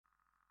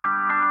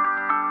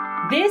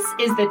This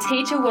is the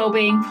Teacher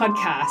Wellbeing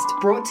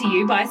Podcast, brought to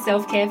you by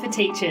Self-Care for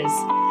Teachers,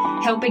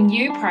 helping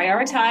you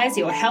prioritise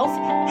your health,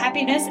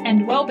 happiness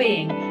and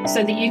wellbeing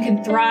so that you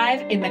can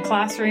thrive in the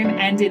classroom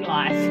and in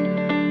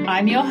life.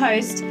 I'm your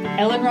host,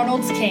 Ellen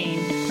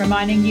Ronalds-Keane,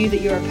 reminding you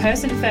that you're a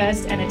person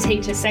first and a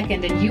teacher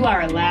second, and you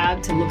are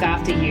allowed to look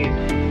after you.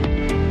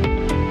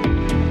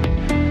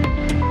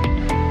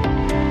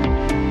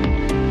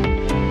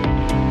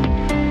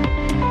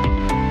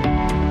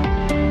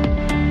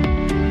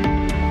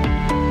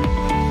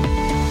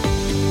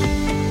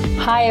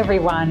 Hi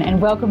everyone,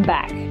 and welcome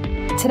back.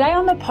 Today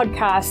on the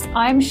podcast,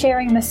 I'm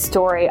sharing the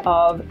story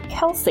of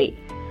Kelsey,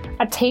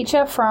 a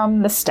teacher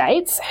from the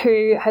States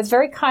who has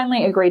very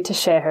kindly agreed to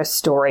share her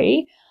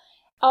story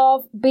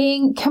of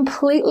being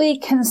completely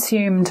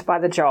consumed by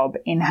the job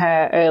in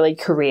her early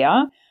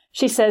career.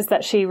 She says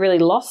that she really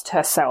lost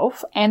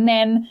herself, and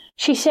then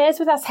she shares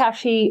with us how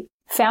she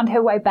found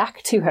her way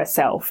back to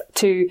herself,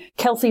 to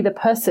Kelsey the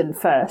person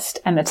first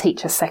and the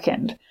teacher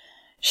second.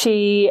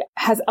 She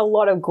has a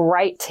lot of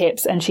great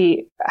tips, and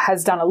she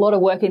has done a lot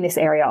of work in this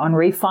area on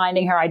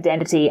refinding her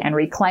identity and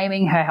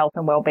reclaiming her health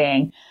and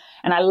well-being.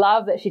 And I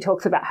love that she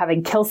talks about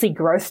having Kelsey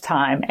growth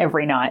time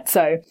every night.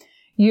 So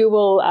you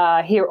will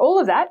hear all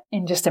of that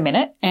in just a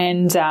minute.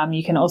 And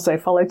you can also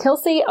follow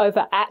Kelsey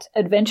over at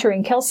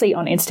Adventuring Kelsey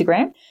on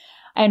Instagram.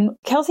 And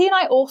Kelsey and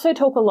I also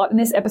talk a lot in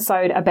this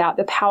episode about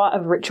the power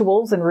of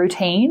rituals and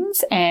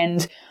routines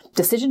and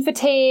decision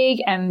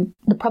fatigue and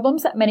the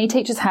problems that many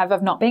teachers have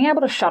of not being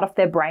able to shut off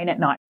their brain at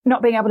night,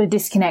 not being able to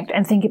disconnect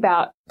and think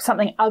about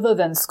something other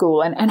than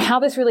school, and how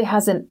this really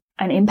has an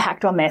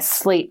impact on their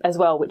sleep as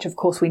well, which of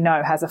course we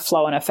know has a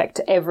flow-on effect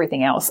to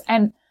everything else.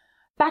 And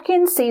back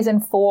in season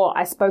 4,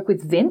 I spoke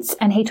with Vince,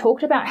 and he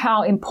talked about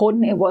how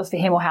important it was for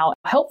him, or how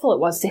helpful it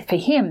was for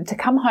him to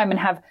come home and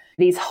have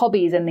these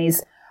hobbies and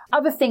these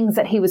other things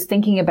that he was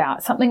thinking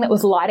about, something that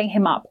was lighting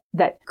him up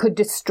that could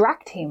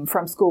distract him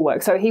from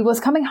schoolwork. So he was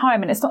coming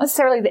home, and it's not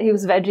necessarily that he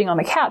was vegging on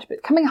the couch,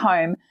 but coming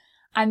home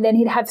and then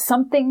he'd have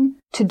something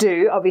to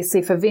do.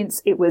 Obviously for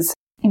Vince, it was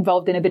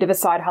involved in a bit of a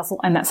side hustle,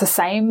 and that's the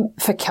same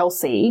for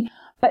Kelsey,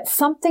 but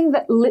something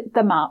that lit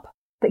them up,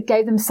 that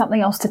gave them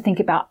something else to think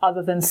about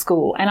other than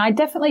school. And I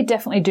definitely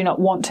do not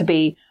want to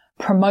be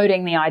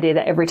promoting the idea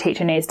that every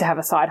teacher needs to have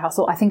a side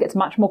hustle. I think it's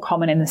much more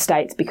common in the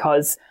States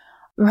because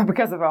of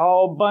a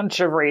whole bunch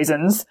of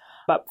reasons,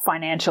 but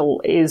financial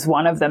is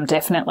one of them,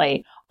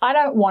 definitely. I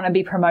don't want to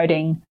be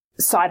promoting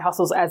side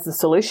hustles as the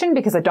solution,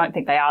 because I don't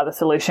think they are the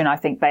solution. I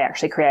think they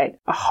actually create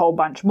a whole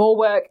bunch more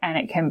work, and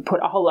it can put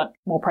a whole lot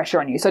more pressure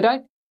on you. So I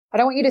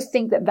don't want you to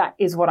think that that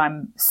is what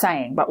I'm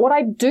saying. But what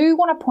I do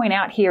want to point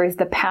out here is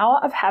the power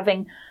of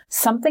having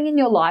something in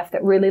your life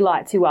that really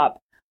lights you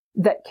up,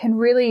 that can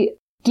really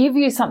give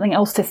you something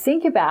else to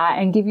think about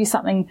and give you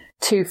something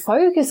to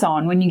focus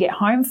on when you get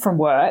home from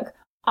work,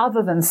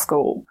 other than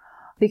school,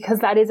 because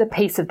that is a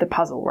piece of the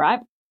puzzle, right?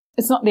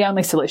 It's not the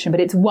only solution,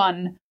 but it's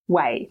one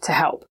way to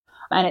help.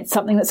 And it's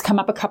something that's come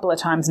up a couple of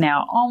times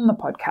now on the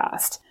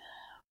podcast.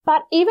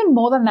 But even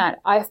more than that,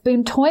 I've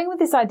been toying with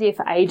this idea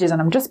for ages, and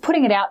I'm just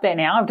putting it out there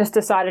now. I've just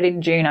decided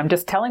in June, I'm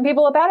just telling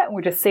people about it, and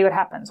we'll just see what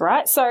happens,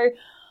 right? So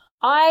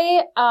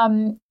I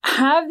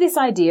have this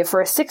idea for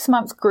a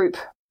 6-month group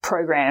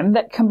program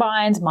that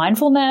combines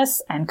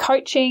mindfulness and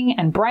coaching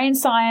and brain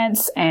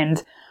science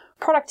and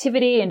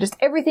productivity and just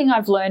everything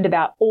I've learned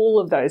about all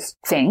of those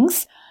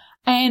things,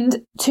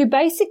 and to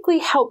basically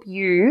help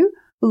you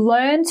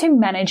learn to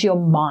manage your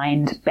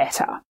mind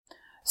better.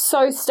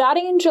 So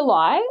starting in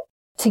July,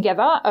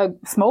 together, a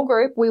small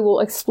group, we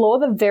will explore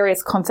the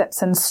various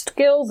concepts and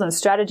skills and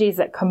strategies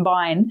that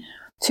combine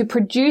to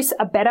produce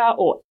a better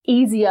or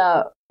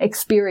easier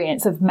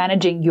experience of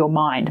managing your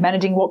mind,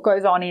 managing what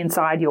goes on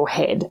inside your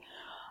head,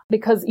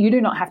 because you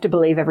do not have to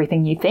believe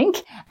everything you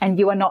think, and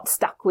you are not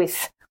stuck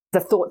with the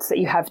thoughts that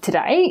you have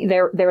today.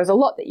 There is a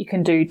lot that you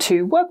can do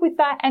to work with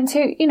that and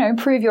to,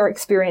 improve your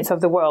experience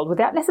of the world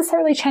without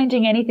necessarily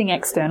changing anything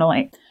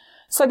externally.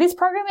 So this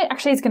program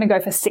actually is going to go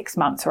for 6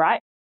 months,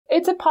 right?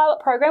 It's a pilot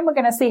program. We're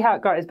going to see how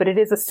it goes, but it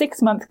is a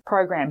 6-month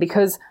program,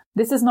 because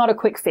this is not a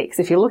quick fix.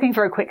 If you're looking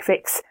for a quick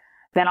fix,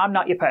 then I'm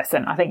not your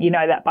person. I think you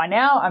know that by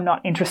now. I'm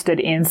not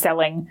interested in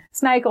selling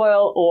snake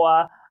oil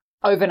or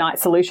overnight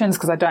solutions,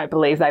 because I don't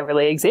believe they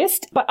really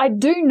exist. But I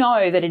do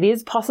know that it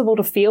is possible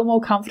to feel more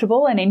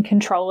comfortable and in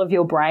control of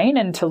your brain,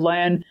 and to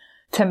learn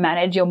to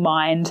manage your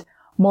mind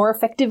more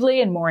effectively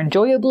and more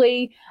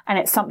enjoyably. And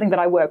it's something that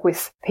I work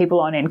with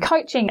people on in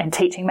coaching and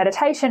teaching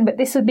meditation. But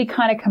this would be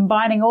kind of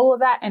combining all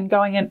of that and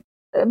going in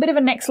a bit of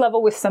a next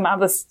level with some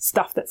other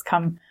stuff that's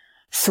come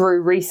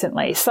through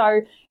recently. So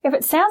if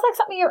it sounds like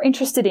something you're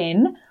interested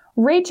in,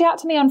 reach out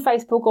to me on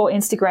Facebook or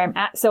Instagram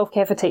at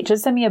Self-Care for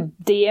Teachers. Send me a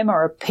DM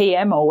or a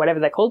PM or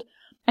whatever they're called.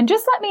 And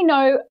just let me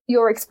know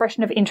your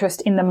expression of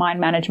interest in the mind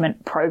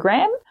management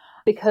program,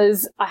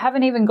 because I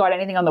haven't even got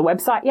anything on the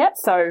website yet.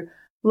 So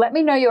let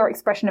me know your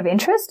expression of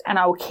interest, and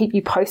I will keep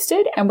you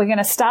posted. And we're going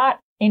to start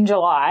in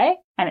July,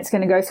 and it's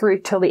going to go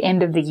through till the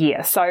end of the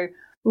year. So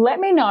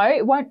let me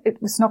know.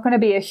 It's not going to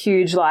be a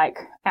huge,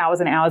 hours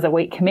and hours a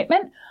week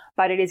commitment,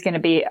 but it is going to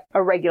be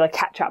a regular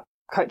catch-up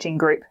coaching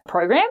group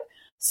program.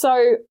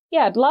 So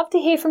yeah, I'd love to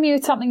hear from you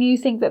something you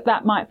think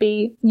that might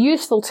be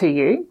useful to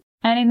you.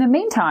 And in the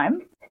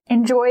meantime,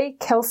 enjoy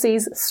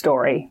Kelsey's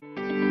story.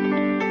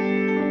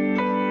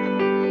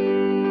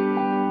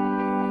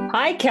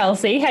 Hi,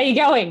 Kelsey. How you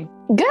going?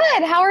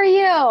 Good. How are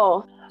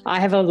you? I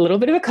have a little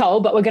bit of a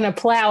cold, but we're going to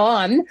plow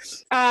on.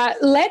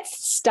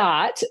 Let's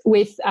start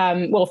with,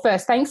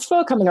 first, thanks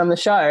for coming on the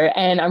show.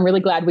 And I'm really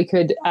glad we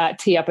could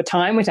tee up a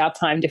time with our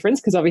time difference,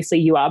 because obviously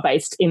you are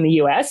based in the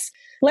US.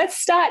 Let's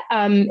start,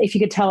 if you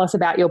could tell us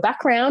about your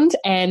background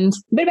and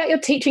a bit about your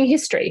teaching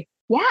history.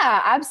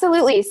 Yeah,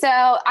 absolutely. So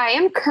I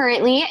am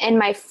currently in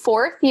my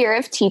 4th year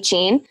of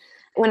teaching.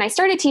 When I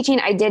started teaching,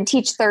 I did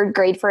teach 3rd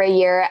grade for a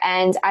year,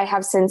 and I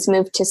have since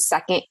moved to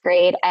 2nd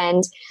grade.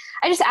 And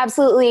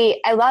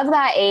I love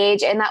that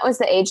age. And that was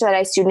the age that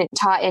I student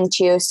taught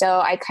into. So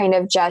I kind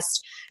of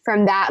just,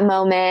 from that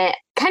moment,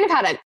 kind of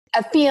had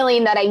a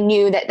feeling that I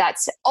knew that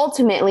that's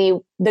ultimately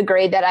the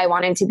grade that I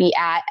wanted to be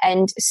at.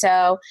 And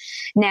so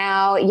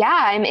now,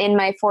 I'm in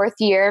my 4th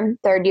year,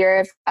 3rd year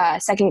of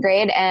 2nd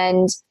grade.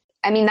 And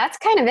I mean, that's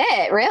kind of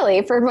it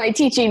really for my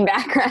teaching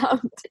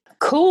background.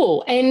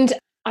 Cool. And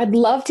I'd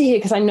love to hear,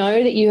 because I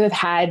know that you have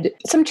had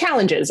some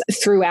challenges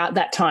throughout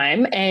that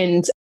time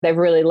and they've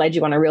really led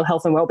you on a real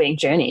health and wellbeing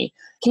journey.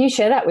 Can you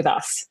share that with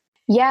us?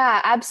 Yeah,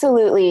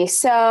 absolutely.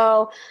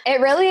 So it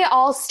really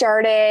all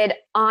started,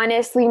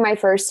 honestly, my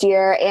 1st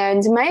year.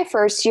 And my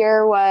 1st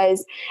year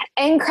was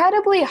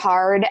incredibly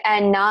hard,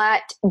 and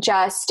not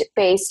just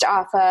based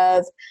off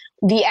of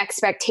the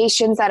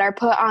expectations that are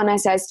put on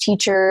us as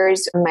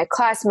teachers, my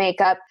class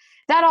makeup.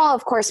 That all,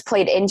 of course,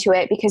 played into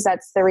it because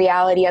that's the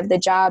reality of the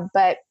job.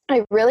 But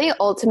I really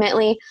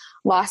ultimately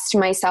lost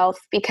myself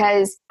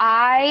because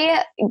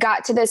I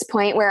got to this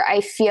point where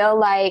I feel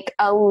like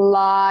a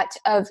lot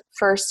of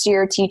 1st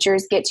year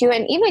teachers get to,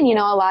 and even,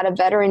 a lot of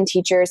veteran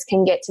teachers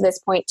can get to this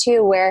point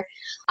too, where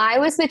I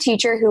was the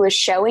teacher who was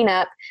showing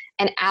up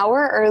an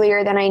hour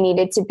earlier than I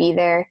needed to be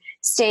there,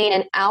 staying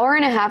an hour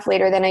and a half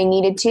later than I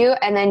needed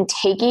to, and then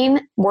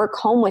taking work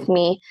home with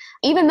me,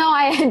 even though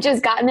I had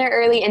just gotten there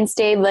early and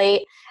stayed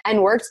late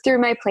and worked through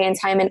my plan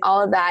time and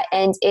all of that.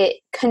 And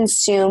it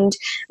consumed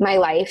my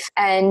life.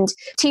 And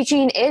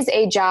teaching is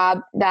a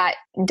job that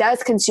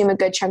does consume a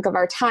good chunk of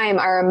our time,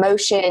 our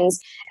emotions,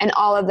 and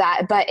all of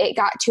that. But it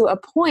got to a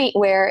point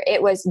where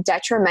it was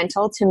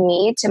detrimental to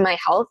me, to my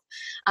health,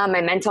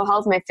 my mental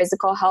health, my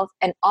physical health,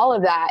 and all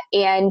of that.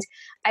 And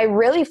I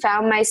really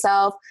found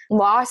myself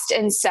lost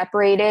and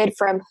separated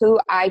from who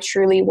I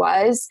truly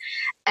was.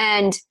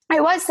 And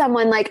I was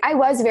someone I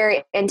was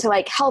very into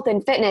health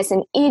and fitness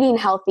and eating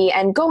healthy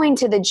and going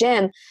to the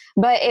gym,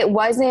 but it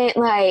wasn't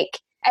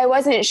I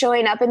wasn't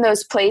showing up in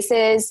those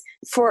places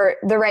for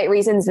the right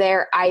reasons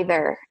there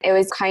either. It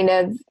was kind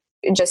of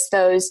just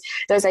those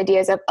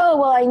ideas of, oh,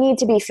 well, I need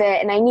to be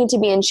fit and I need to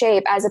be in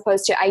shape, as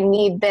opposed to I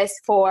need this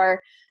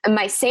for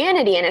my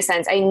sanity in a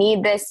sense. I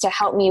need this to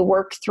help me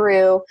work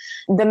through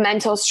the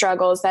mental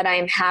struggles that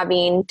I'm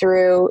having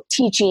through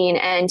teaching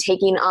and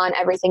taking on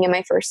everything in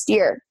my 1st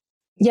year.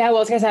 Yeah, well, I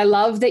was going to say, I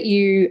love that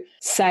you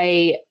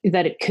say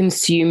that it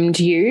consumed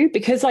you,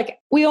 because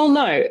we all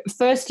know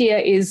 1st year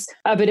is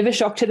a bit of a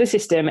shock to the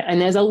system and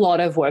there's a lot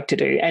of work to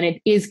do and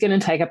it is going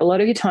to take up a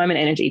lot of your time and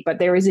energy. But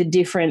there is a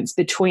difference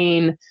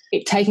between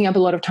it taking up a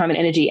lot of time and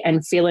energy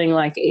and feeling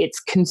like it's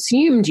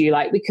consumed you,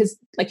 because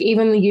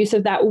even the use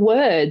of that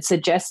word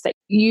suggests that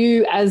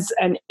you as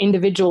an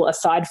individual,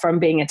 aside from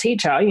being a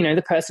teacher,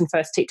 the person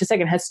first, teacher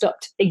second, has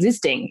stopped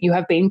existing. You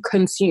have been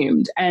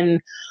consumed. And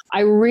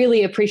I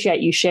really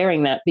appreciate you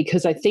sharing that,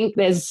 because I think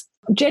there's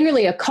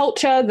generally a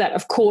culture that,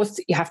 of course,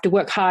 you have to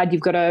work hard,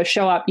 you've got to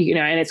show up,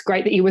 and it's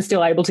great that you were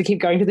still able to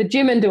keep going to the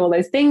gym and do all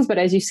those things. But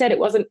as you said, it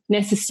wasn't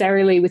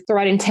necessarily with the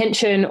right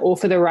intention or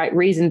for the right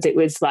reasons. It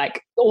was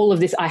all of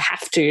this, I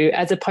have to,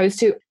 as opposed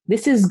to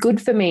this is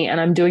good for me and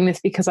I'm doing this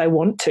because I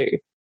want to.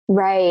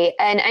 Right.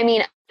 And I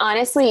mean,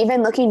 honestly,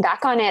 even looking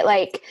back on it,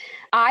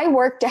 I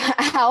worked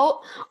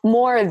out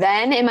more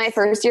then in my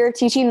 1st year of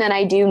teaching than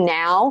I do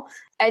now.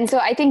 And so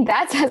I think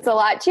that says a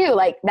lot too,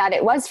 that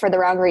it was for the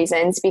wrong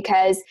reasons,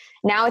 because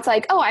now it's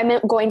oh, I'm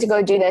going to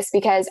go do this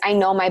because I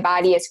know my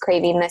body is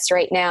craving this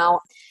right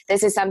now.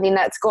 This is something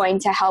that's going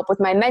to help with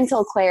my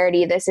mental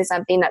clarity. This is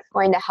something that's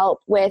going to help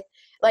with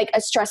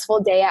a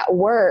stressful day at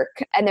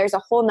work. And there's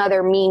a whole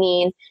nother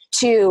meaning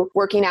to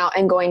working out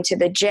and going to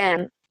the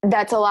gym.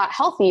 That's a lot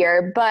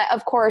healthier. But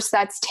of course,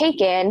 that's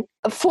taken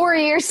 4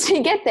 years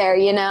to get there,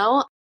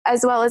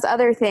 as well as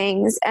other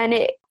things. And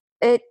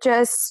it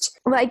just,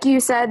 like you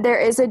said, there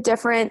is a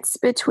difference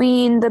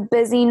between the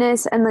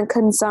busyness and the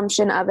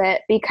consumption of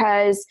it,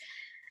 because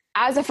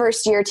as a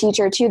 1st year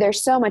teacher too,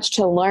 there's so much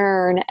to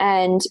learn.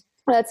 And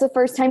that's the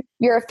first time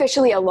you're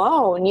officially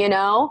alone,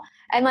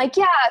 and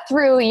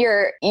through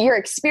your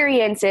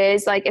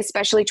experiences,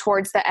 especially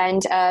towards the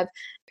end of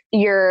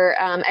your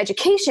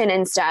education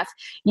and stuff,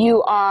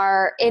 you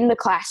are in the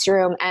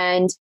classroom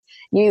and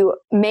you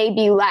may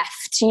be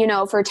left,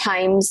 for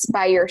times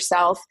by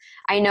yourself.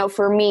 I know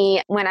for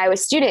me, when I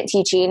was student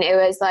teaching, it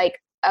was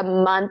a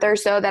month or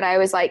so that I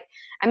was like,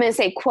 I'm going to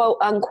say quote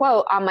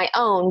unquote on my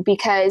own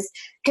because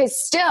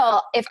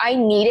still if I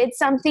needed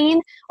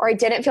something or I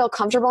didn't feel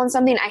comfortable in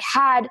something, I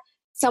had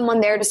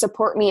someone there to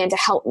support me and to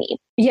help me.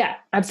 Yeah,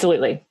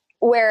 absolutely.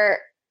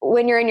 Where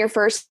when you're in your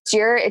first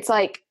year, it's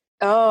like,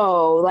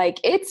 oh, like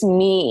it's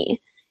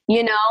me,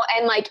 you know,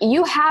 and like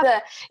you have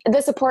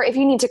the support if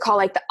you need to call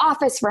like the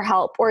office for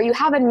help, or you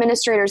have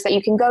administrators that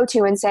you can go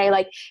to and say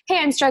like, hey,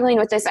 I'm struggling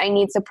with this, I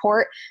need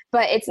support.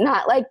 But it's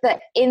not like the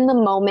in the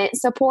moment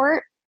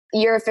support.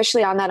 You're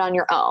officially on that on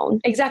your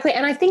own. Exactly.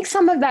 And I think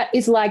some of that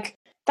is like,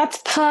 that's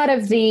part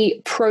of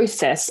the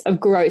process of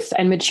growth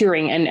and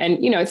maturing.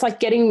 And, you know, it's like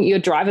getting your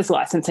driver's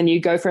license and you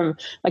go from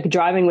like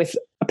driving with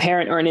a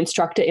parent or an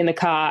instructor in the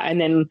car, and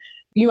then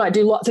you might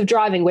do lots of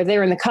driving where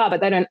they're in the car,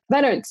 but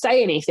they don't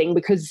say anything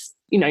because,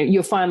 you know,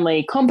 you're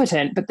finally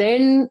competent. But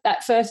then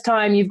that first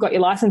time you've got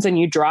your license and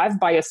you drive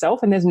by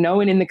yourself and there's no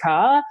one in the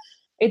car,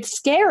 it's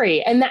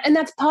scary. And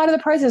that's part of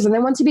the process. And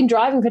then once you've been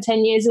driving for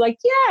 10 years, you're like,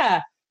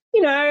 yeah,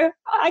 you know,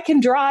 I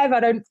can drive. I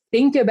don't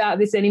think about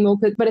this anymore,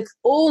 but it's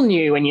all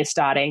new when you're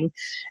starting.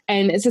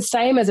 And it's the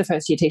same as a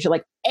first year teacher.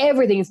 Like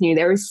everything's new.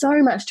 There is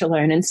so much to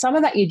learn. And some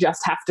of that you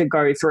just have to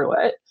go through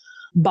it.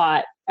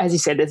 But as you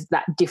said, there's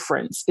that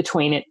difference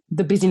between it,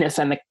 the busyness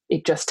and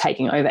it just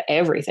taking over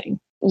everything.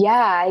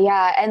 Yeah.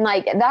 Yeah. And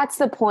like, that's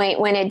the point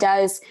when it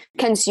does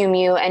consume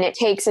you and it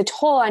takes a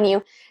toll on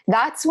you.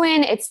 That's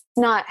when it's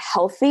not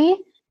healthy.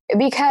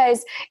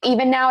 Because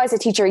even now as a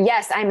teacher,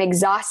 yes, I'm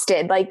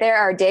exhausted. Like there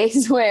are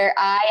days where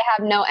I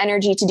have no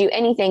energy to do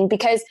anything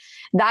because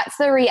that's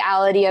the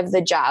reality of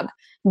the job.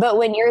 But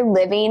when you're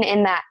living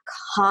in that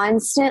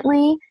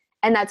constantly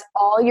and that's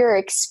all you're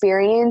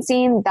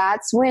experiencing,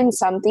 that's when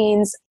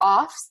something's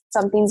off,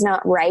 something's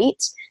not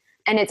right.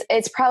 And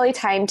it's probably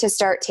time to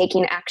start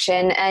taking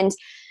action. And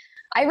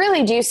I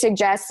really do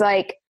suggest,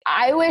 like,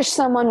 I wish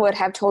someone would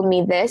have told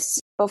me this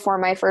before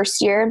my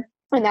first year.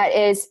 And that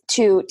is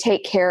to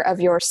take care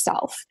of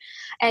yourself.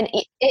 And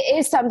it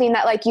is something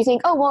that like you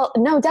think, oh, well,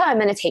 no, duh, I'm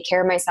going to take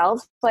care of myself.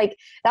 Like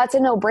that's a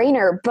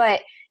no-brainer,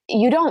 but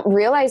you don't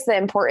realize the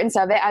importance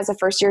of it as a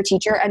first year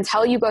teacher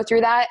until you go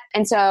through that.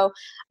 And so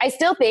I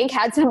still think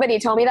had somebody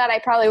told me that, I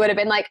probably would have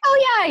been like, oh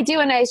yeah, I do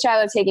a nice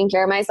job of taking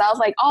care of myself.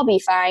 Like I'll be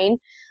fine.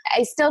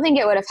 I still think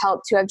it would have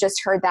helped to have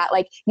just heard that,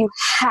 like, you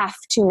have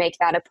to make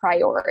that a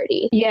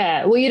priority.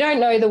 Yeah. Well, you don't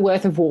know the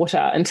worth of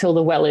water until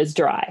the well is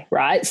dry,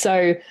 right?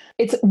 So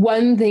it's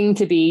one thing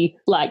to be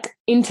like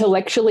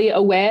intellectually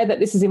aware that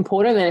this is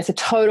important, and it's a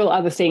total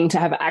other thing to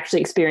have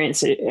actually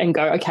experienced it and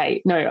go,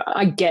 okay, no,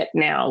 I get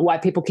now why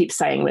people keep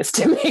saying this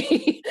to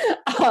me,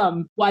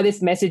 why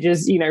this message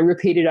is, you know,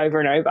 repeated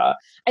over and over.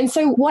 And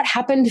so what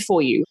happened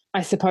for you?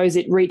 I suppose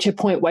it reached a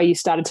point where you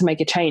started to make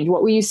a change.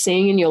 What were you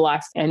seeing in your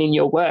life and in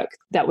your work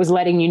that was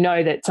letting you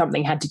know that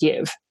something had to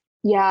give?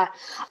 Yeah,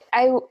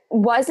 I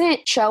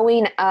wasn't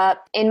showing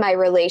up in my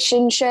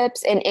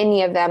relationships, in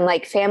any of them,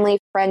 like family,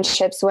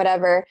 friendships,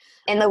 whatever,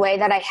 in the way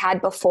that I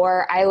had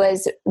before. I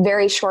was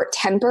very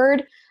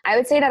short-tempered. I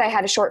would say that I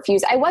had a short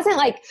fuse. I wasn't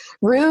like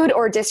rude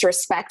or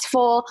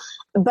disrespectful,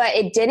 but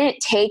it didn't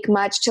take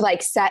much to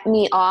like set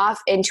me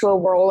off into a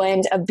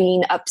whirlwind of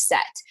being upset.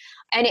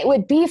 And it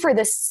would be for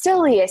the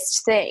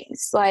silliest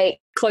things, like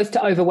close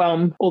to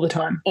overwhelm all the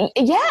time.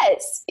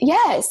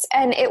 Yes.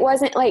 And it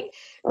wasn't like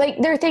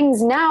there are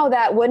things now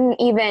that wouldn't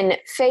even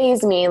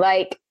faze me.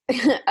 Like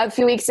a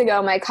few weeks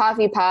ago, my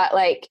coffee pot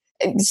like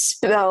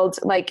spilled,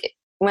 like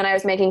when I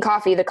was making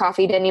coffee, the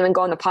coffee didn't even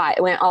go in the pot.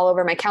 It went all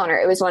over my counter.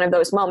 It was one of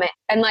those moments.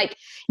 And like,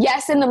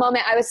 yes, in the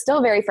moment I was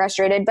still very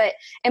frustrated, but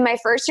in my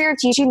first year of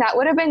teaching, that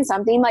would have been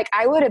something like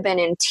I would have been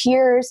in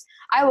tears.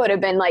 I would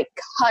have been like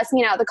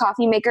cussing out the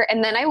coffee maker.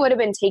 And then I would have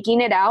been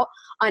taking it out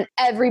on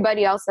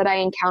everybody else that I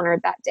encountered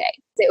that day.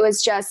 It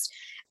was just,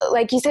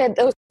 like you said,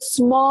 those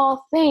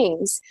small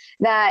things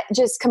that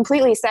just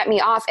completely set me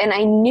off. And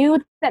I knew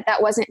that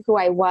that wasn't who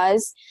I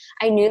was.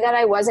 I knew that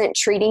I wasn't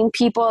treating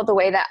people the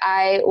way that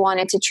I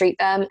wanted to treat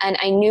them. And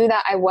I knew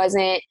that I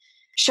wasn't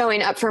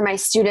showing up for my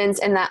students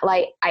in that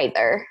light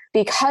either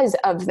because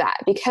of that,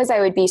 because I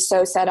would be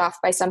so set off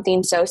by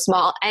something so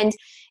small. And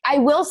I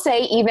will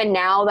say even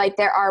now, like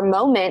there are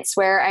moments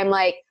where I'm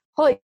like,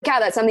 holy cow,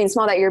 that's something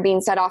small that you're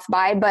being set off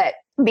by. But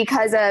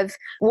because of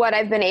what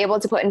I've been able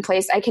to put in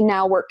place, I can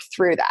now work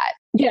through that.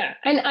 Yeah.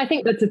 And I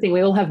think that's the thing. We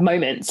all have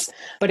moments,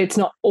 but it's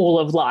not all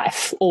of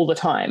life all the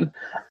time.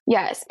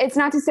 Yes. It's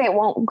not to say it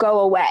won't go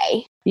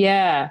away.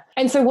 Yeah.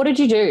 And so what did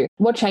you do?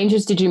 What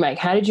changes did you make?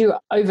 How did you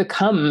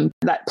overcome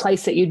that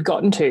place that you'd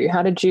gotten to?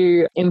 How did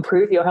you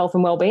improve your health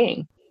and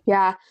well-being?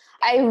 Yeah.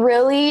 I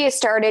really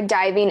started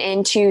diving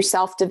into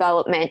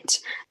self-development,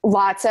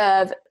 lots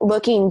of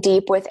looking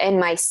deep within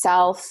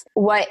myself.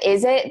 What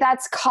is it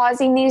that's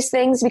causing these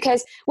things?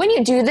 Because when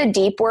you do the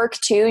deep work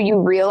too,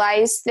 you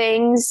realize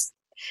things.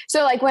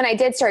 So like when I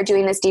did start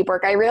doing this deep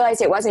work, I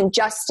realized it wasn't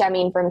just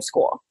stemming from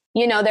school.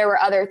 You know, there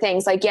were other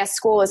things like, yes,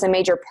 school is a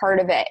major part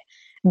of it,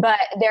 but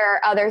there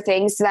are other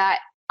things that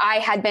I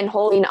had been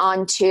holding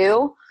on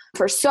to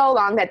for so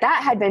long that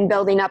had been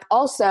building up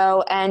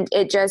also. And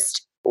it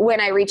just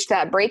when I reached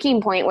that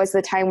breaking point was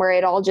the time where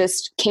it all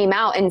just came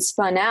out and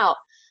spun out.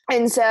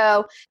 And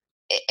so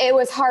it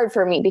was hard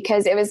for me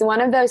because it was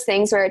one of those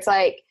things where it's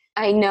like,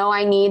 I know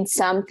I need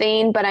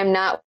something, but I'm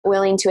not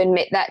willing to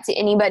admit that to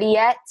anybody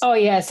yet. Oh,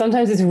 yeah.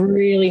 Sometimes it's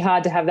really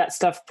hard to have that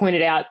stuff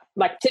pointed out.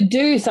 Like, to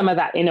do some of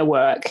that inner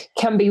work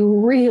can be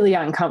really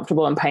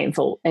uncomfortable and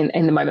painful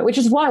in the moment, which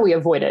is why we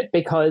avoid it,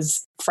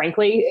 because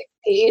frankly,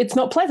 it's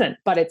not pleasant,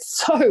 but it's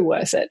so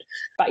worth it.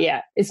 But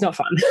yeah, it's not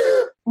fun.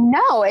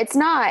 No, it's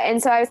not.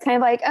 And so I was kind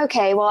of like,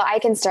 okay, well, I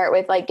can start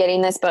with like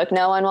getting this book.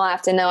 No one will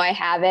have to know I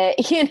have it,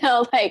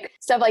 like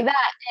stuff like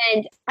that.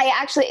 And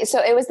so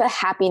it was The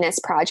Happiness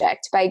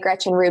Project by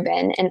Gretchen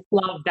Rubin. And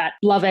love that.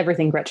 Love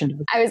everything Gretchen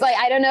does. I was like,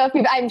 I don't know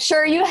if I'm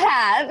sure you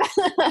have.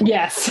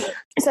 Yes.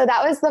 So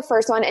that was the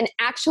first one. And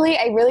actually,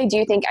 I really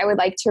do think I would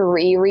like to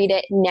reread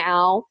it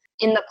now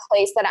in the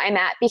place that I'm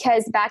at,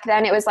 because back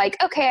then it was like,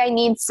 okay, I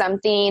need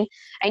something.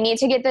 I need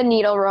to get the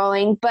needle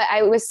rolling, but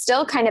I was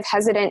still kind of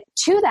hesitant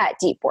to that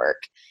deep work.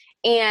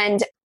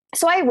 And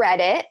so I read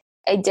it.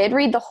 I did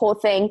read the whole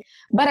thing,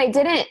 but I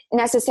didn't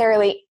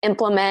necessarily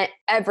implement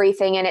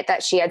everything in it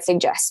that she had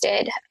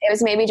suggested. It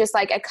was maybe just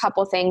like a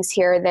couple things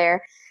here or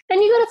there.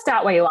 And you got to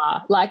start where you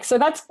are. Like, so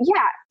that's,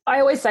 yeah. I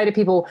always say to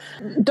people,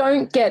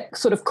 don't get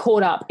sort of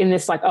caught up in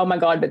this, like, oh my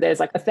God, but there's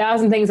like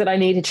 1,000 things that I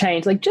need to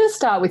change. Like, just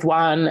start with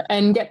one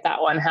and get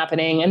that one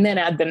happening and then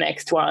add the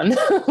next one.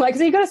 Like,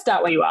 so you got to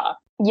start where you are.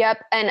 Yep.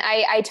 And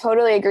I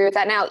totally agree with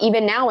that now.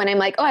 Even now when I'm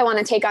like, oh, I want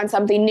to take on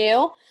something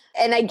new,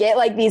 and I get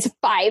like these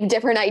 5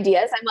 different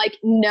ideas, I'm like,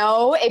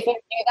 no, if you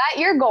do that,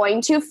 you're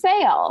going to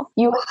fail.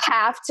 You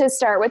have to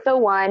start with the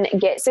one,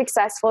 get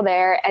successful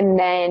there, and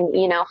then,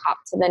 hop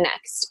to the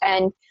next.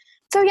 And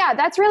so, yeah,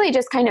 that's really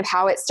just kind of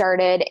how it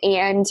started.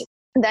 And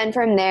then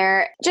from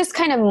there, just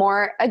kind of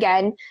more,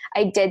 again,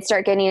 I did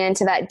start getting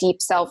into that deep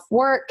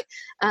self-work.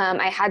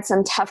 I had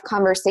some tough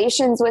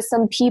conversations with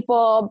some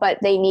people, but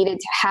they needed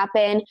to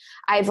happen.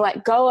 I've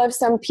let go of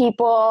some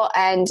people,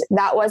 and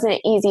that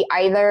wasn't easy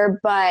either.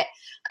 But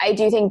I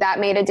do think that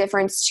made a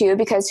difference too,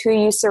 because who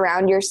you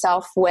surround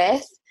yourself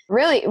with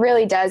really,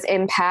 really does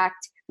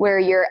impact where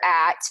you're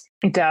at.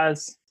 It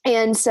does.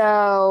 And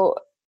so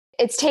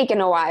it's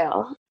taken a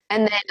while.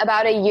 And then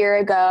about a year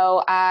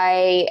ago,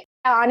 I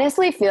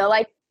honestly feel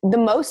like the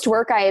most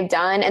work I have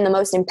done and the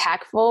most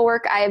impactful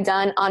work I have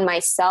done on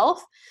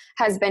myself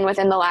has been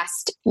within the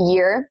last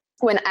year,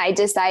 when I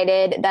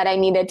decided that I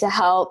needed to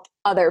help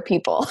other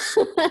people.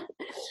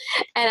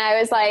 And I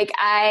was like,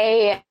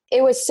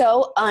 it was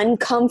so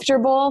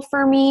uncomfortable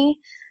for me.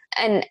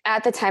 And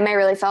at the time I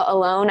really felt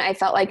alone. I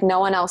felt like no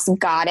one else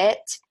got it.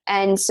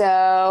 And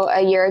so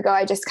a year ago,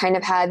 I just kind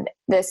of had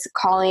this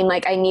calling,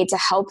 like, I need to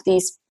help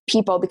these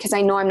people because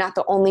I know I'm not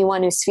the only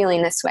one who's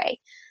feeling this way.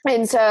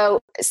 And so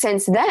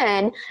since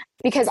then,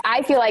 because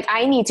I feel like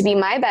I need to be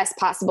my best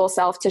possible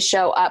self to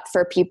show up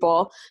for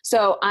people,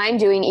 so I'm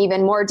doing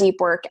even more deep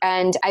work.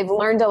 And I've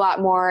learned a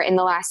lot more in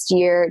the last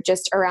year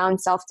just around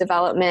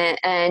self-development.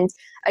 And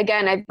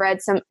again, I've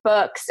read some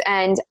books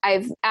and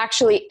I've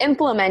actually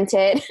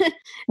implemented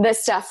the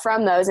stuff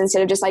from those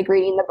instead of just like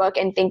reading the book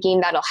and thinking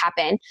that'll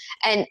happen.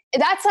 And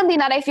that's something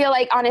that I feel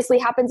like honestly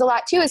happens a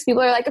lot too, is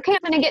people are like, okay,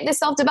 I'm going to get this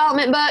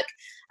self-development book,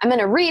 I'm going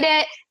to read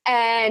it,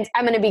 and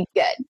I'm going to be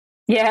good.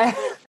 Yeah.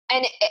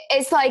 And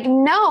it's like,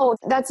 no,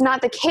 that's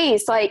not the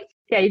case. Like,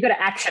 yeah, you got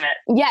to action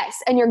it. Yes.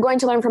 And you're going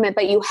to learn from it,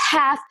 but you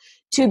have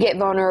to get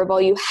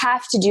vulnerable. You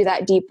have to do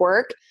that deep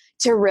work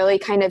to really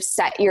kind of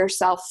set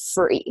yourself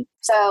free.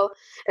 So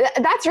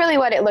that's really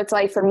what it looked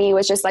like for me,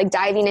 was just like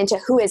diving into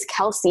who is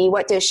Kelsey?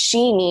 What does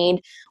she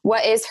need?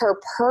 What is her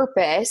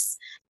purpose?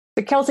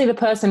 But Kelsey, the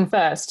person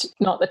first,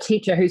 not the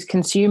teacher who's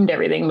consumed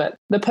everything, but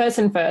the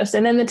person first,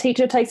 and then the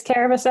teacher takes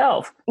care of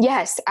herself.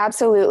 Yes,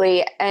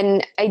 absolutely.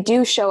 And I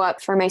do show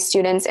up for my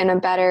students in a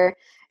better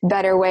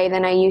way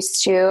than I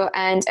used to.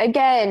 And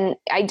again,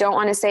 I don't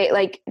want to say,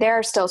 like, there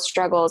are still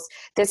struggles.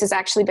 This has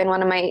actually been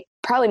one of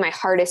probably my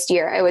hardest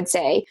year, I would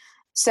say.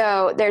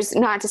 So there's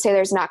not to say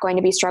there's not going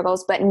to be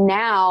struggles, but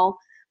now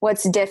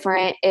what's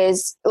different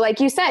is, like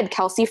you said,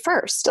 Kelsey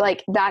first.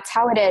 Like, that's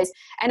how it is.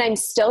 And I'm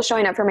still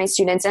showing up for my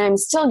students and I'm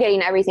still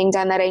getting everything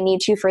done that I need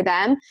to for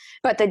them.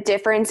 But the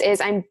difference is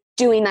I'm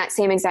doing that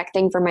same exact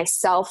thing for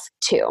myself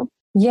too.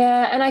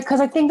 Yeah. And because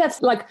I think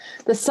that's like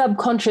the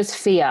subconscious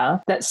fear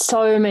that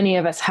so many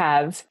of us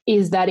have,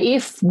 is that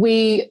if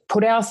we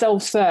put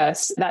ourselves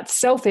first, that's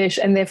selfish,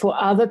 and therefore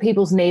other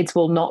people's needs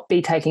will not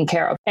be taken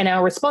care of. And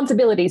our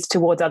responsibilities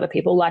towards other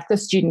people, like the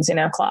students in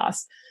our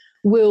class,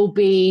 will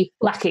be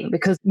lacking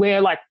because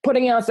we're like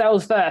putting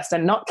ourselves first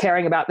and not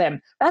caring about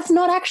them. That's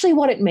not actually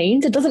what it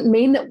means. It doesn't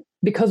mean that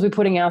because we're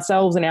putting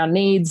ourselves and our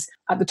needs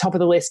at the top of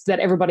the list, that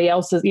everybody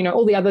else's,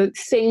 all the other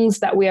things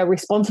that we are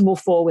responsible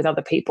for with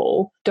other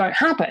people don't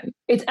happen.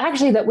 It's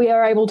actually that we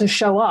are able to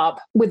show up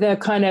with a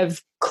kind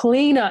of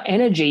cleaner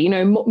energy,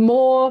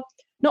 more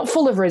not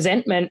full of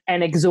resentment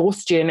and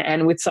exhaustion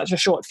and with such a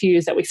short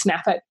fuse that we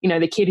snap at,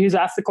 the kid who's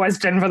asked the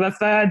question for the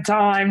third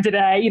time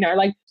today,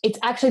 like it's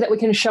actually that we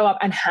can show up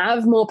and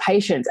have more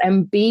patience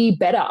and be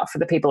better for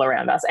the people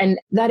around us. And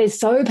that is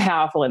so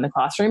powerful in the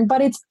classroom,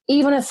 but it's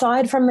even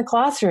aside from the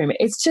classroom,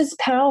 it's just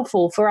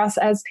powerful for us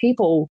as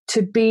people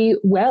to be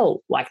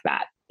well like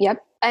that. Yep.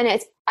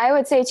 And I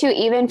would say too,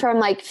 even from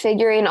like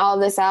figuring all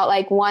this out,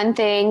 like one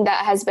thing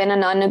that has been a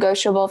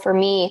non-negotiable for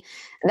me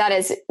that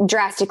has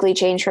drastically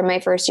changed from my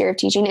first year of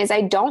teaching is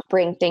I don't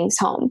bring things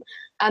home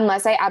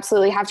unless I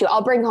absolutely have to.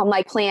 I'll bring home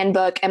my plan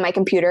book and my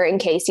computer in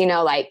case,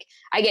 like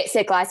I get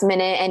sick last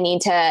minute and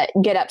need to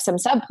get up some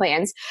sub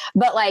plans,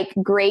 but like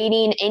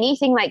grading,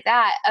 anything like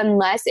that,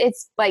 unless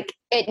it's like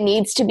it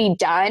needs to be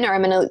done or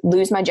I'm going to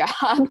lose my job,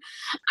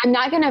 I'm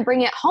not going to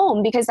bring it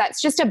home because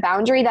that's just a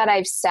boundary that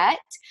I've set.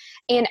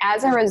 And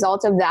as a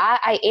result of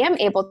that, I am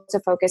able to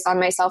focus on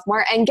myself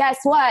more. And guess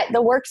what?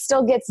 The work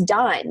still gets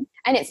done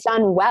and it's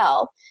done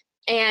well.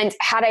 And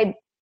had I,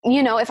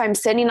 if I'm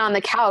sitting on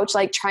the couch,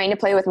 like trying to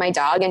play with my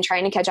dog and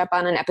trying to catch up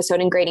on an episode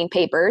and grading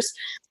papers,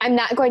 I'm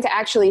not going to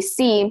actually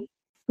see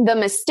the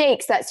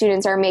mistakes that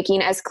students are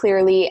making as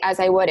clearly as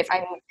I would if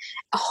I'm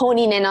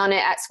honing in on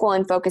it at school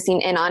and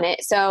focusing in on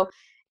it. So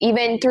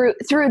even through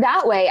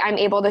that way, I'm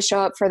able to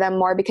show up for them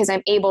more because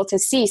I'm able to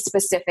see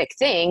specific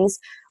things.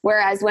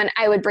 Whereas when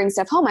I would bring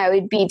stuff home, I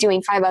would be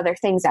doing 5 other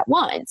things at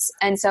once.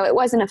 And so it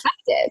wasn't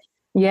effective.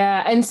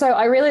 Yeah. And so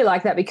I really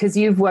like that because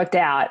you've worked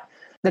out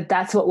that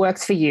that's what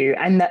works for you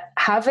and that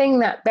having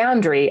that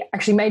boundary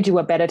actually made you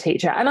a better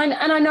teacher. And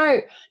I know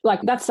like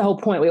that's the whole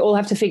point. We all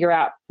have to figure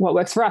out what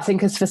works for us. And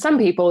because for some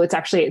people,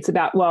 it's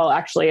about, well,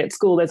 actually at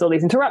school, there's all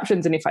these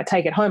interruptions. And if I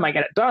take it home, I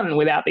get it done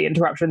without the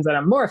interruptions and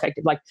I'm more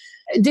effective, like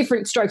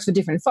different strokes for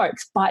different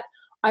folks. But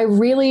I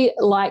really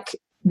like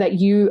that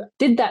you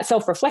did that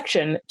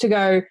self-reflection to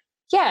go,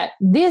 yeah,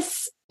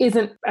 this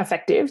isn't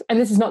effective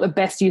and this is not the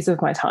best use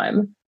of my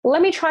time.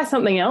 Let me try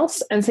something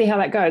else and see how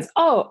that goes.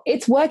 Oh,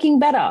 it's working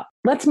better.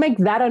 Let's make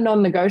that a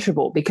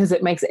non-negotiable because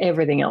it makes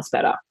everything else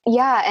better.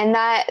 Yeah. And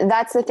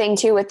that's the thing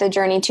too with the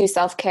journey to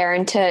self-care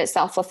and to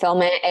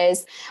self-fulfillment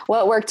is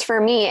what worked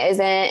for me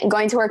isn't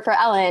going to work for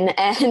Ellen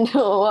and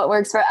what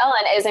works for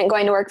Ellen isn't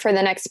going to work for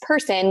the next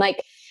person.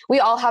 Like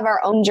we all have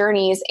our own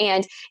journeys.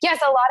 And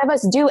yes, a lot of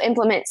us do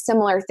implement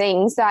similar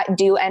things that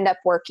do end up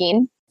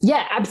working.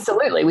 Yeah,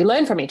 absolutely. We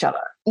learn from each other.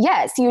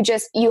 Yes,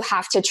 you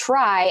have to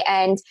try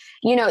and,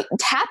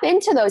 tap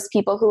into those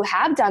people who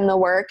have done the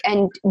work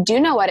and do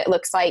know what it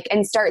looks like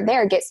and start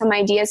there, get some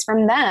ideas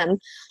from them.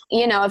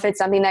 If it's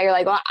something that you're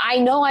like, well, I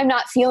know I'm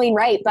not feeling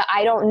right, but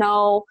I don't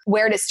know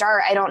where to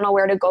start. I don't know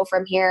where to go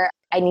from here.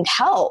 I need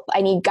help.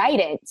 I need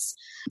guidance.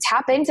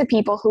 Tap into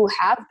people who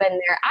have been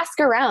there. Ask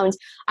around.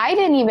 I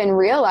didn't even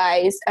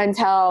realize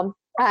until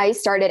I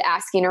started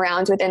asking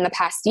around within the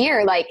past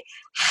year, like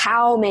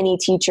how many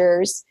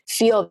teachers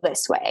feel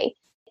this way.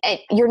 And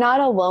you're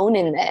not alone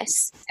in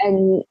this.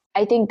 And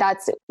I think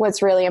that's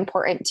what's really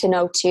important to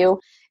know too,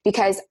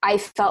 because I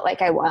felt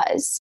like I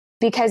was,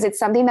 because it's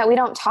something that we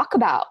don't talk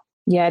about.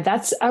 Yeah,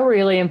 that's a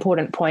really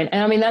important point.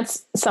 And I mean,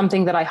 that's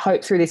something that I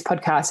hope through this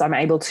podcast, I'm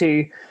able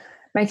to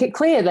make it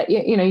clear that,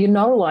 you're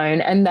not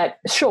alone and that,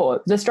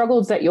 sure, the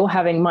struggles that you're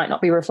having might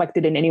not be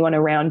reflected in anyone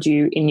around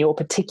you in your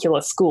particular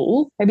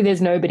school. Maybe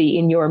there's nobody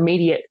in your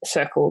immediate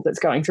circle that's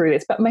going through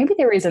this, but maybe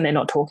there is and they're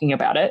not talking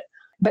about it,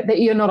 but that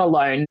you're not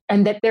alone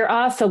and that there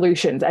are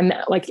solutions and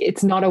that, like,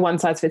 it's not a one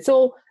size fits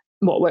all.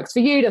 What works for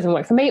you doesn't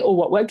work for me, or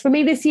what worked for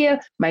me this year,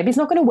 maybe it's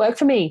not going to work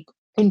for me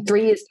in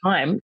 3 years'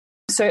 time.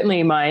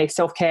 Certainly my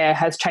self-care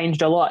has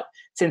changed a lot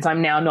since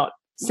I'm now not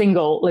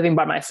single living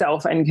by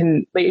myself and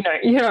can, you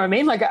know what I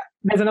mean? Like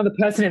there's another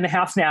person in the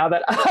house now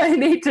that I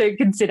need to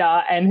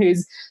consider and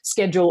whose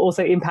schedule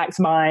also impacts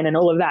mine and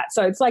all of that.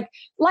 So it's like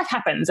life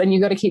happens and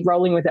you've got to keep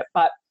rolling with it.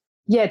 But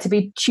yeah, to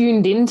be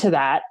tuned into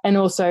that and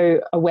also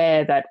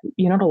aware that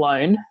you're not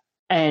alone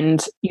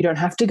and you don't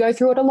have to go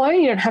through it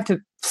alone. You don't have to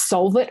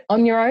solve it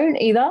on your own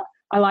either.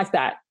 I like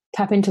that.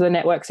 Tap into the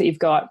networks that you've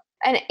got.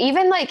 And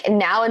even like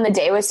now in the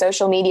day with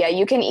social media,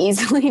 you can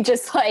easily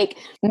just like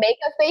make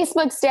a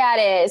Facebook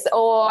status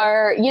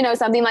or,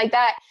 something like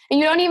that. And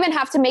you don't even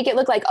have to make it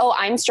look like, oh,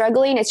 I'm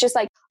struggling. It's just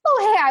like,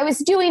 oh, hey, I was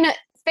doing it.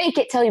 Fake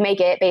it till you make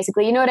it,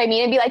 basically. You know what I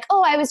mean? And be like,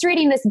 oh, I was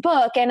reading this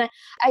book and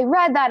I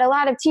read that a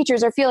lot of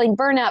teachers are feeling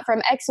burnout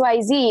from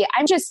XYZ.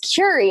 I'm just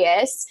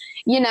curious,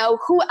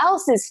 who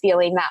else is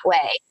feeling that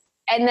way?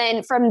 And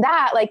then from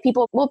that, like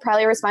people will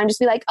probably respond, just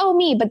be like, oh,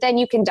 me. But then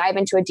you can dive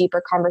into a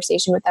deeper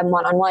conversation with them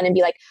one-on-one and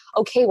be like,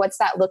 okay, what's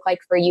that look like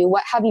for you?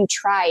 What have you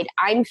tried?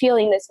 I'm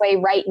feeling this way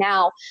right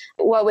now.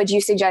 What would you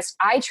suggest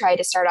I try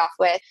to start off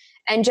with?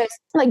 And just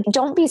like,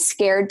 don't be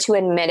scared to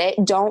admit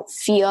it. Don't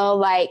feel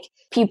like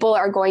people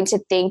are going to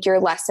think you're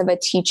less of a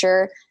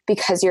teacher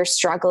because you're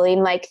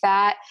struggling like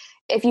that.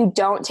 If you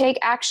don't take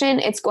action,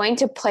 it's going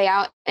to play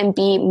out and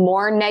be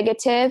more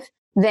negative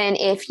than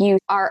if you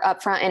are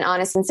upfront and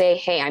honest and say,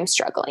 hey, I'm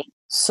struggling.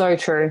 So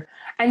true.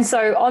 And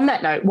so on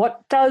that note,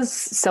 what does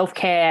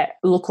self-care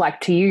look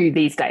like to you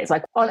these days?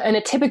 Like in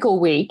a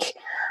typical week,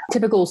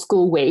 typical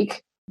school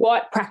week,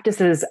 What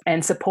practices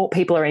and support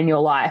people are in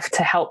your life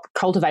to help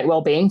cultivate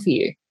well-being for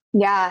you?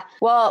 Yeah.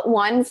 Well,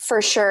 one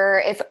for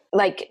sure, if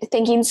like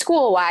thinking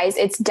school wise,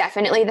 it's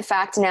definitely the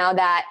fact now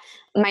that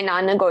my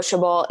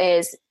non-negotiable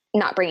is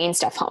not bringing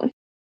stuff home.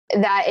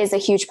 That is a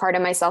huge part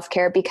of my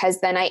self-care, because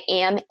then I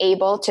am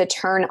able to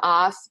turn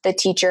off the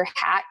teacher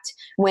hat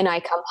when I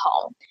come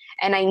home.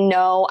 And I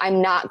know I'm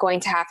not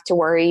going to have to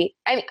worry.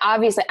 I mean,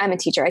 obviously I'm a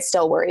teacher. I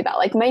still worry about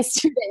like my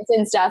students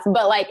and stuff,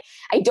 but like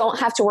I don't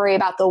have to worry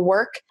about the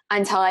work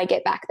until I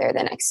get back there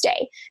the next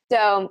day.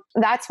 So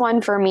that's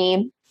one for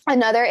me.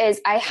 Another is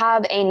I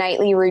have a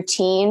nightly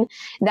routine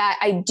that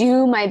I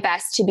do my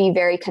best to be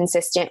very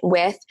consistent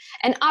with.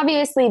 And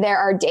obviously there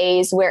are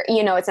days where,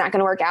 you know, it's not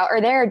going to work out,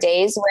 or there are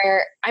days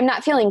where I'm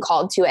not feeling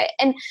called to it.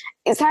 And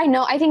so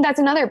I think that's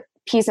another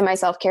piece of my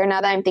self-care now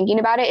that I'm thinking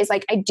about it, is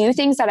like, I do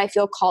things that I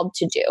feel called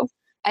to do,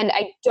 and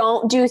I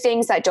don't do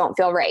things that don't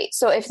feel right.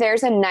 So if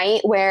there's a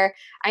night where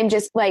I'm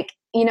just like,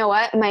 you know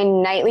what, my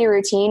nightly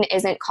routine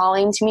isn't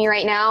calling to me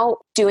right now,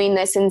 doing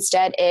this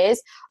instead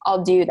is,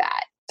 I'll do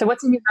that. So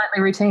what's in your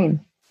nightly routine?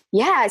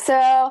 Yeah. So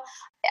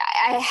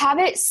I have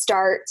it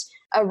start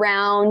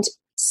around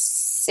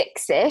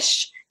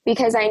 6-ish,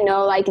 because I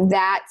know like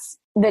that's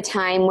the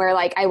time where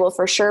like I will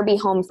for sure be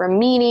home from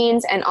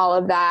meetings and all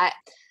of that.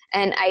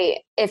 And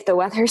if the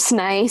weather's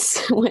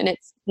nice, when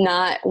it's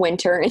not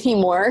winter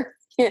anymore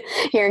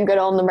here in good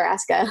old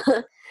Nebraska,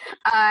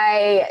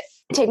 I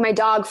take my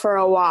dog for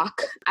a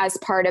walk as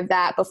part of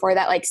that before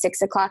that like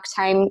 6 o'clock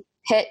time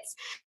hits.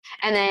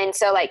 And then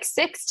so like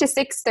 6 to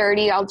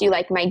 6:30, I'll do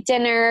like my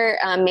dinner,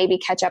 maybe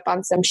catch up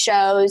on some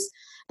shows.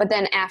 But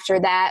then after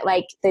that,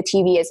 like the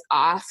TV is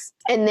off.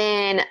 And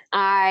then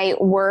I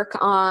work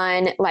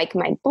on like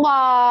my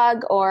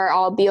blog, or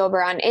I'll be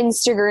over on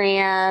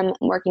Instagram,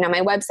 working on my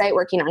website,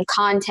 working on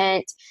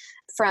content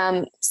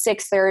from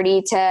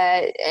 6:30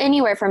 to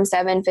anywhere from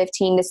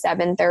 7:15 to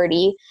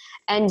 7:30.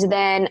 And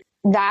then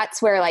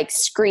that's where like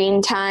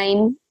screen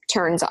time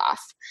turns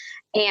off.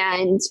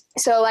 And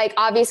so like,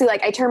 obviously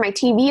like I turn my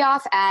TV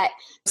off at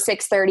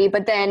 6:30,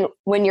 but then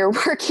when you're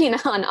working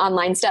on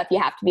online stuff, you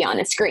have to be on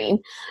a screen.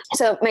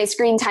 So my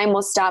screen time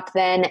will stop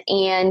then.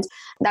 And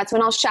that's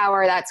when I'll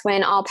shower. That's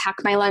when I'll pack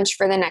my lunch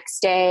for the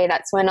next day.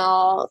 That's when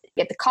I'll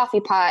get the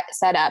coffee pot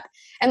set up.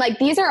 And like,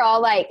 these are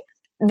all like,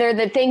 they're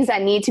the things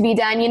that need to be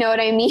done. You know what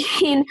I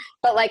mean?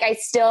 But like,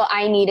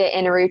 I need it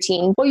in a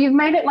routine. Well, you've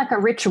made it like a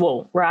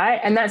ritual, right?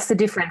 And that's the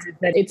difference, is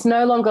that it's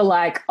no longer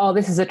like, oh,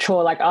 this is a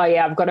chore. Like, oh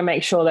yeah, I've got to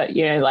make sure that,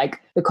 you know, like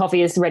the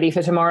coffee is ready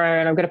for tomorrow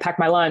and I'm going to pack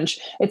my lunch.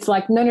 It's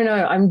like, no,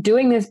 I'm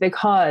doing this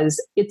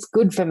because it's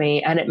good for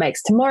me and it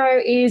makes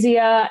tomorrow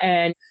easier.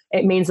 And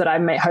it means that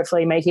I'm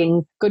hopefully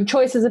making good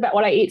choices about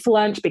what I eat for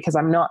lunch, because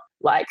I'm not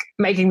like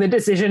making the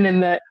decision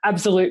in the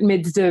absolute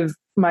midst of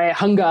my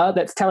hunger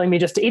that's telling me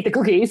just to eat the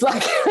cookies.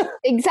 Like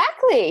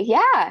Exactly.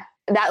 Yeah.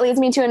 That leads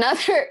me to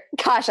another,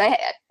 gosh,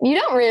 you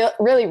don't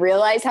really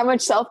realize how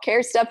much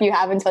self-care stuff you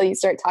have until you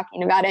start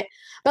talking about it.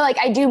 But like,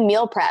 I do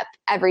meal prep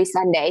every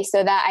Sunday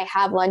so that I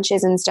have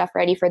lunches and stuff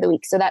ready for the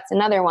week. So that's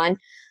another one,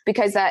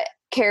 because that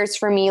cares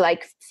for me,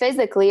 like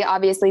physically,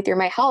 obviously through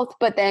my health,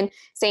 but then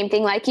same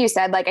thing, like you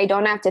said, like I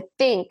don't have to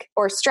think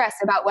or stress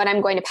about what I'm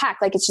going to pack.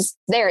 Like it's just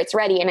there, it's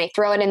ready, and I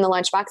throw it in the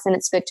lunchbox and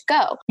it's good to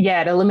go. Yeah,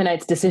 it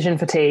eliminates decision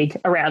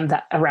fatigue around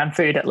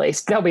food. At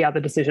least there'll be other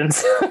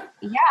decisions.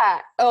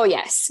 Yeah. Oh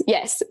yes.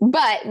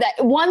 But that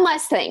one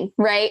less thing,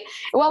 right?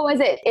 What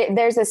was it?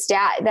 There's a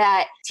stat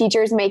that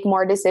teachers make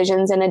more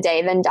decisions in a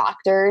day than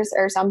doctors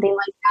or something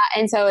like that.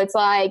 And so it's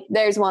like,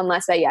 there's one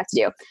less that you have to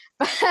do.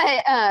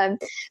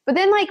 But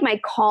then like my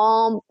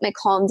calm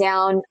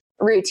down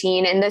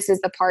routine, and this is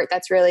the part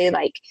that's really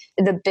like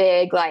the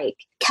big, like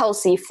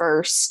Kelsey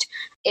first,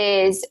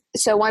 is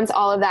so once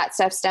all of that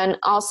stuff's done,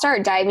 I'll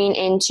start diving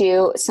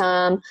into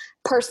some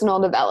personal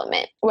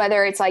development,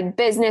 whether it's like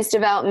business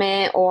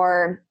development,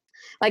 or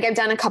like I've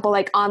done a couple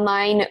like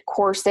online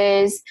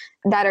courses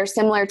that are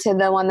similar to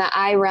the one that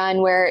I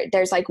run, where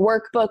there's like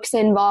workbooks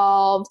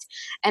involved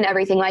and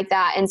everything like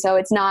that. And so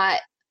it's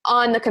not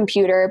on the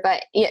computer,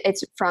 but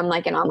it's from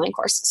like an online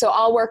course. So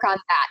I'll work on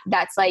that.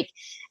 That's like,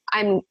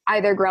 I'm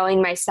either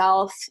growing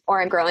myself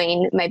or I'm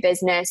growing my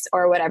business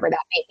or whatever that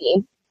may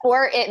be.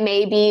 Or it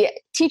may be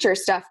teacher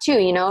stuff too.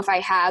 You know, if I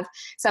have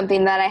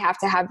something that I have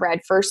to have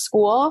read for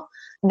school,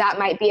 that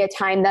might be a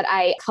time that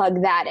I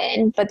plug that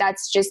in. But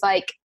that's just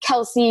like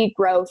Kelsey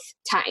growth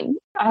time.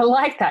 I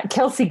like that.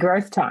 Kelsey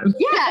growth time.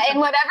 Yeah. In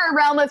whatever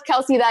realm of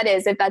Kelsey that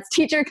is. If that's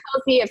teacher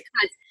Kelsey, if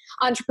that's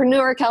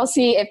entrepreneur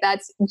Kelsey, if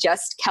that's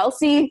just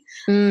Kelsey.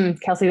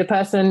 Kelsey the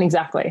person.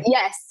 Exactly.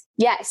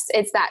 Yes,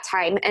 it's that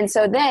time. And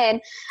so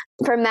then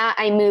from that,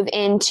 I move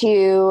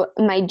into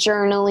my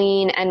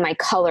journaling and my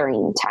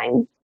coloring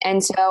time.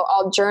 And so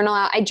I'll journal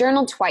out. I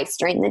journal twice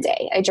during the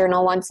day. I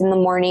journal once in the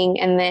morning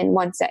and then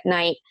once at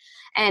night.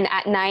 And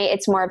at night,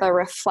 it's more of a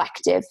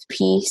reflective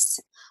piece.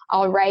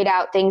 I'll write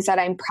out things that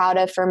I'm proud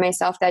of for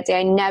myself that day.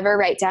 I never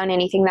write down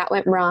anything that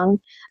went wrong.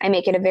 I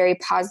make it a very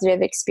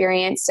positive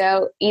experience.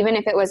 So even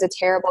if it was a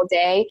terrible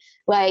day,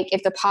 like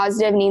if the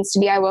positive needs to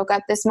be, I woke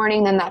up this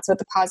morning, then that's what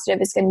the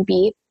positive is going to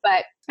be.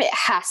 But it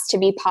has to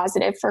be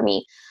positive for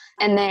me.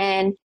 And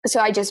then, so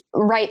I just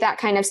write that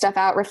kind of stuff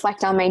out,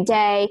 reflect on my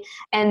day,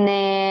 and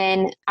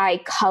then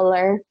I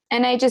color.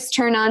 And I just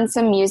turn on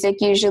some music,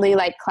 usually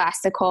like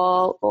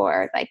classical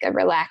or like a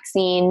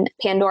relaxing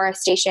Pandora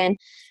station.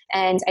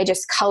 And I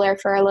just color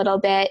for a little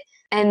bit.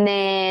 And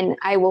then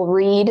I will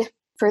read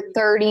for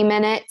 30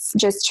 minutes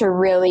just to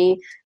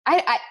really,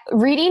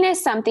 reading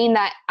is something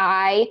that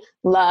I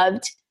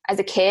loved as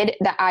a kid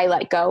that I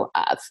let go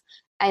of.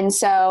 And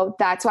so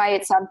that's why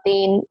it's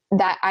something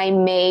that I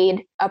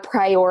made a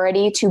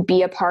priority to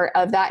be a part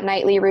of that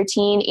nightly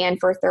routine and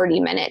for 30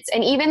 minutes.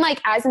 And even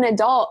like as an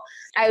adult,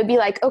 I would be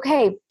like,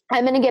 okay,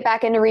 I'm going to get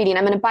back into reading.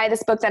 I'm going to buy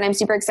this book that I'm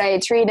super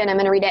excited to read and I'm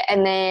going to read it.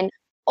 And then,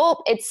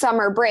 it's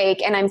summer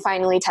break and I'm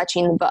finally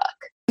touching the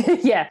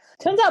book. Yeah.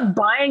 Turns out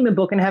buying the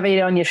book and having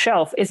it on your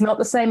shelf is not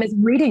the same as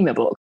reading the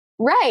book.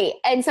 Right.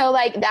 And so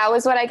like, that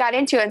was what I got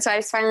into. And so I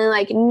was finally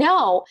like,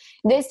 no,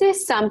 this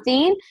is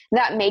something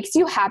that makes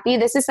you happy.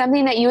 This is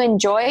something that you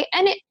enjoy.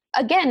 And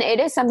it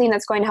is something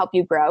that's going to help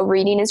you grow.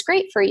 Reading is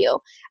great for you.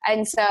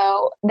 And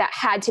so that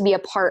had to be a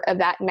part of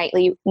that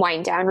nightly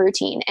wind down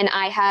routine. And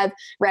I have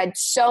read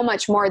so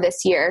much more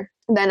this year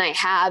than I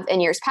have in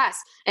years past.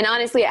 And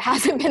honestly, it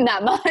hasn't been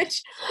that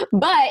much,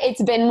 but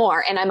it's been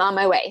more and I'm on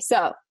my way.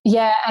 So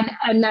yeah.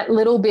 And that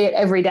little bit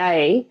every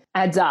day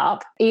adds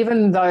up,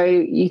 even though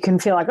you can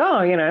feel like,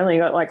 only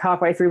got like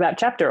halfway through that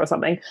chapter or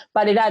something,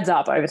 but it adds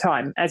up over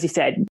time. As you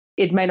said,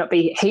 it may not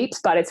be heaps,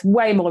 but it's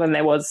way more than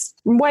there was,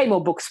 way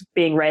more books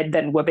being read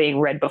than were being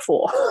read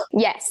before.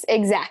 Yes,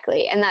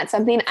 exactly. And that's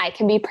something I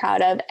can be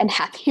proud of and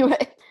happy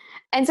with.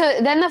 And so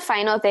then the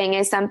final thing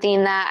is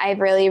something that I've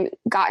really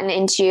gotten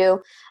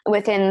into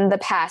within the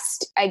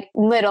past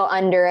little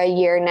under a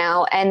year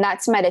now, and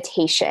that's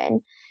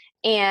meditation.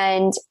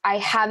 And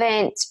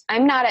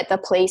I'm not at the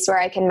place where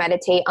I can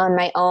meditate on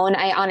my own.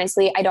 I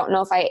don't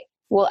know if I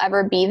will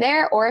ever be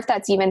there or if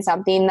that's even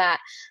something that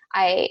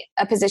a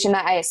position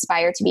that I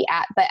aspire to be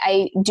at, but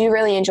I do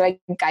really enjoy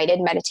guided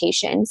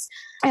meditations.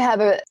 I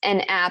have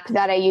an app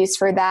that I use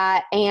for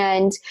that,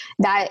 and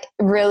that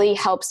really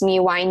helps me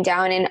wind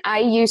down. And I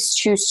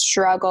used to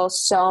struggle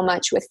so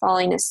much with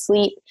falling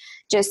asleep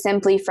just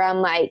simply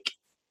from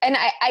and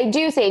I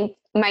do think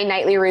my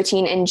nightly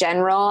routine in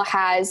general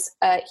has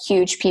a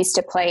huge piece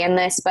to play in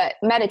this, but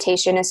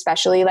meditation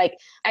especially,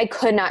 I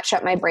could not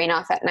shut my brain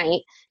off at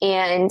night.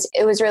 And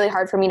it was really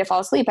hard for me to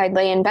fall asleep. I'd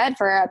lay in bed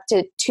for up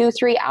to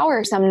 2-3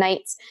 hours some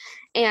nights.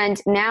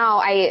 And now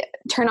I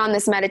turn on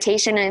this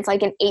meditation and it's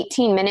like an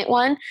 18-minute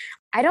one.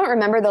 I don't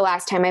remember the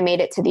last time I made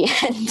it to the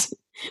end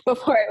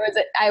before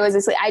I was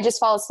asleep. I just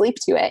fall asleep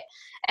to it.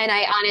 And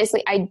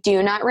I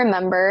do not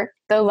remember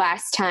the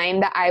last time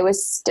that I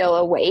was still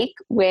awake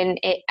when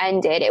it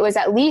ended. It was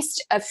at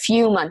least a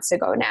few months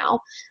ago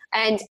now.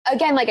 And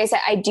again, like I said,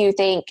 I do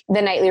think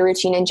the nightly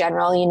routine in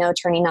general,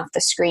 turning off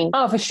the screen.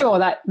 Oh, for sure.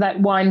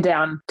 That wind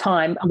down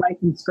time away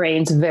from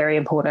screens is very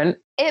important.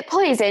 It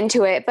plays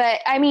into it. But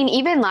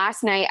even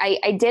last night,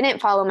 I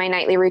didn't follow my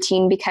nightly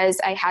routine because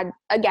I had,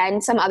 again,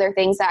 some other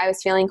things that I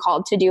was feeling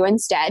called to do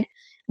instead.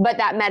 But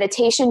that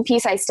meditation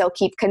piece, I still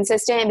keep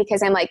consistent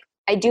because I'm like,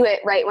 I do it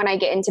right when I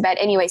get into bed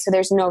anyway, so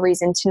there's no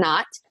reason to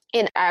not.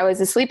 And I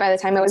was asleep by the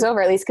time it was over,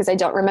 at least because I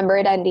don't remember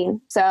it ending.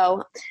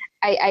 So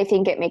I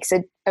think it makes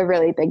a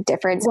really big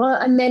difference. Well,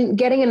 and then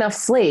getting enough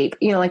sleep,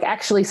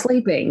 actually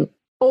sleeping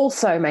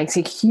also makes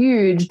a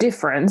huge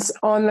difference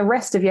on the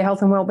rest of your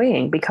health and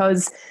well-being,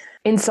 because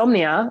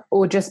insomnia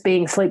or just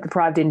being sleep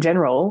deprived in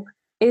general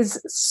is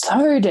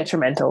so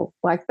detrimental.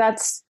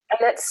 That's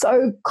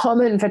so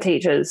common for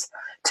teachers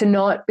to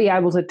not be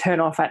able to turn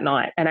off at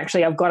night. And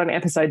actually, I've got an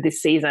episode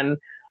this season.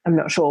 I'm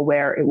not sure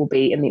where it will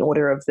be in the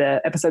order of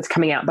the episodes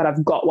coming out, but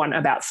I've got one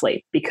about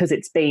sleep because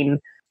it's been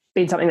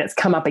something that's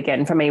come up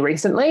again for me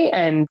recently.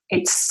 And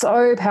it's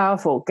so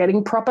powerful.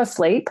 Getting proper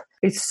sleep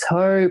is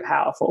so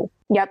powerful.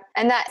 Yep.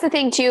 And that's the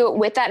thing too,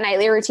 with that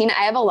nightly routine,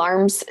 I have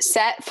alarms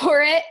set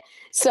for it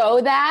so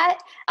that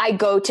I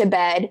go to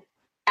bed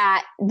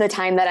at the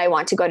time that I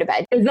want to go to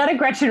bed. Is that a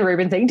Gretchen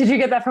Rubin thing? Did you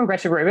get that from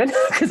Gretchen Rubin?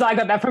 Because I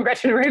got that from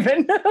Gretchen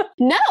Rubin.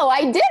 No,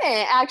 I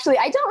didn't actually.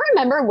 I don't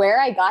remember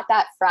where I got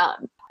that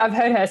from. I've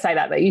heard her say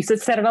that you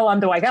set an alarm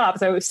to wake up.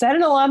 So set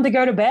an alarm to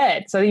go to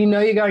bed so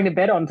you're going to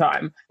bed on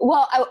time.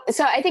 Well,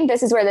 so I think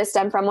this is where this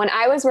stemmed from. When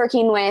I was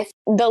working with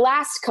the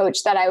last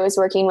coach that I was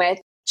working with,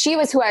 she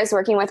was who I was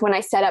working with when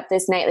I set up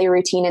this nightly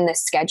routine and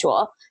this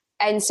schedule.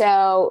 And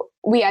so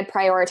we had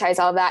prioritized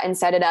all of that and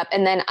set it up.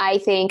 And then I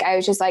think I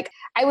was just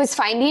I was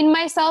finding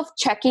myself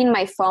checking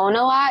my phone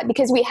a lot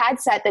because we had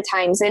set the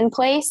times in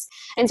place.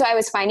 And so I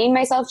was finding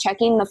myself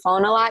checking the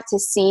phone a lot to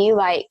see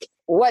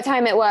what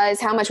time it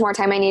was, how much more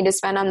time I need to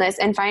spend on this.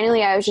 And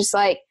finally I was just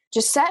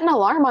just set an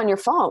alarm on your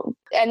phone.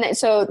 And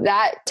so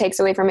that takes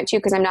away from it too,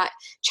 because I'm not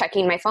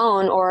checking my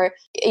phone or,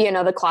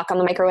 the clock on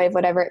the microwave,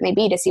 whatever it may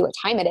be, to see what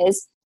time it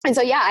is. And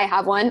so, yeah, I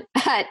have one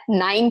at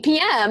 9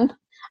 p.m.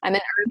 I'm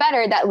an early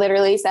bedder that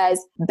literally says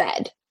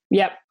bed.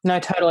 Yep. No,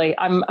 totally.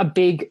 I'm a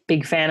big,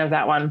 big fan of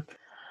that one.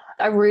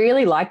 I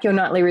really like your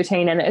nightly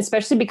routine, and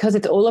especially because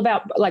it's all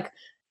about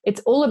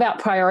it's all about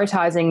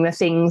prioritizing the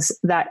things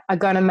that are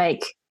going to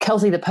make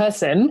Kelsey the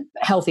person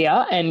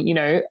healthier and,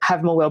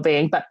 have more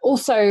well-being, but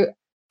also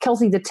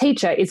Kelsey the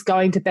teacher is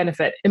going to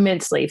benefit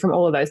immensely from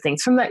all of those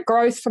things, from that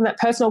growth, from that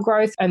personal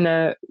growth and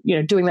the,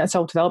 doing that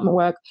self-development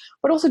work,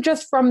 but also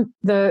just from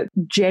the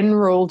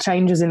general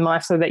changes in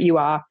life so that you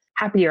are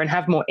happier and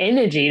have more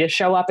energy to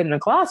show up in the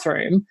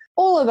classroom.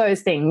 All of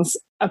those things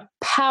are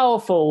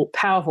powerful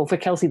for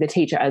Kelsey the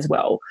teacher as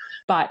well.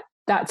 But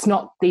that's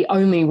not the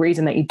only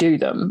reason that you do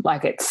them.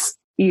 Like it's,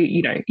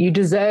 you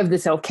deserve the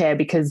self-care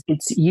because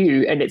it's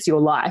you and it's your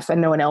life,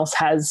 and no one else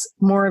has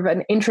more of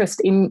an interest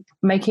in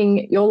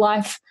making your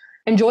life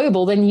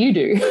enjoyable than you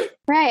do.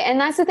 Right. And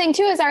that's the thing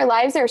too, is our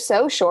lives are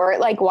so short.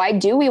 Like, why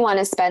do we want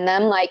to spend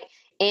them like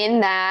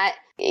in that,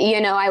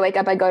 I wake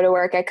up, I go to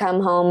work, I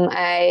come home,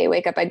 I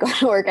wake up, I go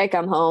to work, I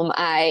come home,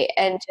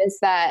 and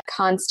just that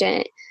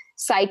constant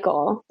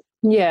cycle.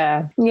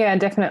 Yeah,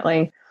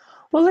 definitely.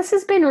 Well, this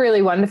has been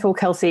really wonderful,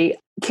 Kelsey.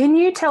 Can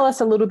you tell us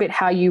a little bit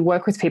how you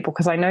work with people?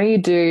 Because I know you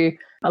do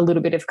a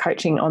little bit of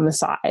coaching on the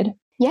side.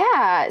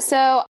 Yeah.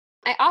 So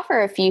I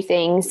offer a few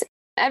things.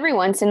 Every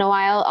once in a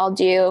while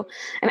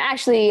I'm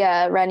actually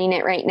running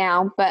it right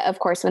now, but of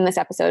course, when this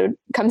episode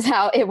comes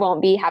out, it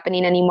won't be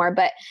happening anymore.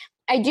 But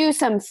I do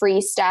some free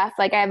stuff.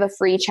 Like I have a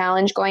free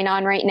challenge going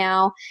on right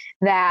now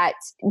that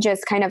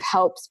just kind of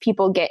helps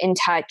people get in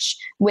touch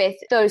with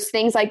those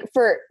things. Like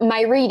for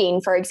my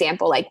reading, for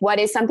example, like what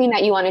is something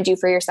that you want to do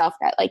for yourself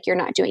that like you're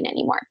not doing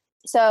anymore?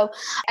 So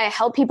I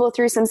help people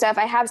through some stuff.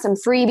 I have some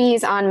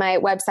freebies on my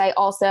website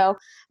also,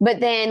 but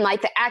then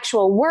like the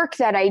actual work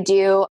that I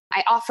do,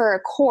 I offer a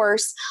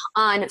course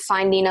on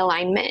finding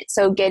alignment.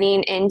 So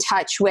getting in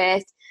touch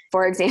with,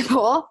 for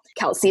example,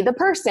 Kelsey the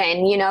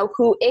person,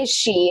 who is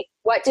she?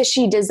 What does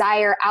she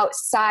desire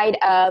outside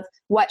of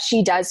what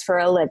she does for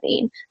a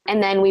living?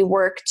 And then we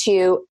work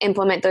to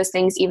implement those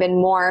things even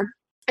more.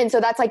 And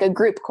so that's like a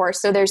group course.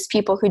 So there's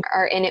people who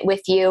are in it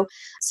with you,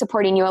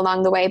 supporting you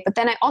along the way. But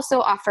then I also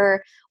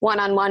offer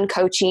one-on-one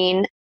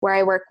coaching where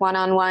I work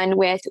one-on-one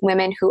with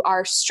women who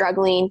are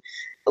struggling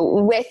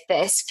with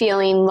this,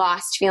 feeling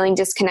lost, feeling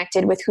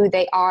disconnected with who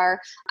they are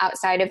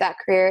outside of that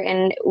career.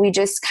 And we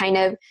just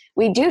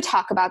we do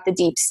talk about the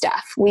deep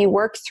stuff. We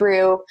work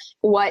through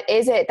what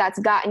is it that's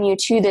gotten you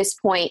to this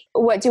point?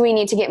 What do we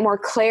need to get more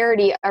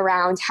clarity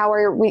around? How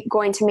are we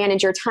going to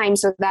manage your time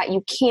so that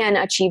you can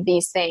achieve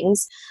these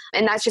things?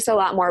 And that's just a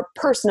lot more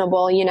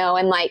personable,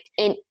 and like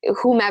in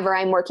whomever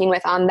I'm working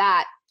with on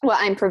that, what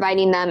I'm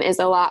providing them is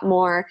a lot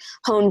more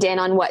honed in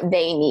on what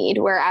they need.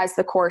 Whereas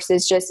the course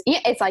is just,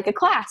 it's like a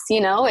class,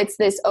 it's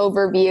this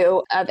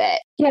overview of it.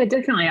 Yeah,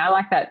 definitely. I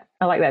like that.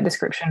 I like that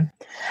description.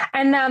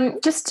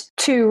 And just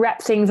to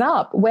wrap things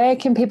up, where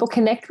can people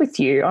connect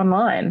with you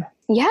online?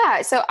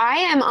 Yeah. So I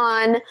am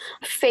on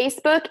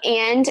Facebook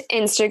and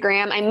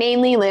Instagram. I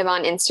mainly live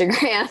on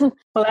Instagram.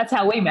 Well, that's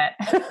how we met.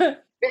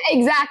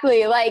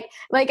 Exactly. Like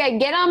I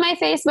get on my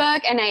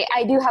Facebook, and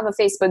I do have a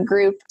Facebook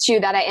group too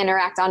that I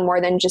interact on more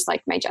than just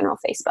like my general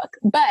Facebook,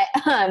 but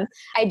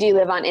I do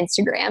live on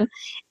Instagram.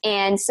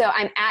 And so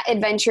I'm at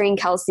Adventuring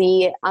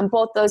Kelsey on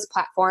both those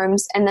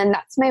platforms. And then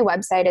that's my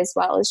website as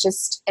well. It's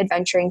just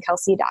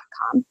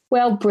adventuringkelsey.com.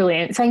 Well,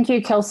 brilliant. Thank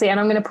you, Kelsey. And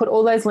I'm going to put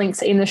all those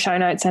links in the show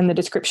notes and the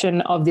description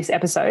of this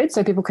episode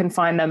so people can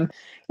find them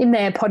in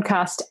their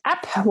podcast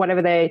app,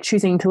 whatever they're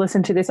choosing to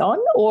listen to this on,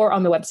 or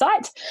on the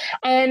website.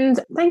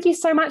 And thank you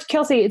so much,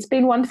 Kelsey. It's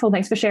been wonderful.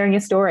 Thanks for sharing your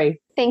story.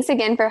 Thanks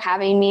again for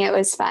having me. It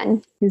was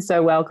fun. You're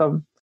so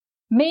welcome.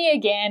 Me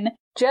again,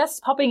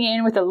 just popping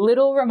in with a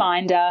little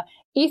reminder.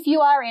 If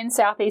you are in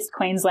Southeast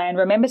Queensland,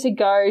 remember to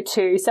go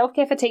to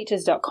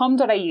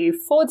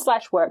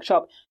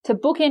selfcareforteachers.com.au/workshop to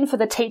book in for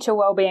the Teacher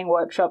Wellbeing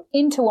Workshop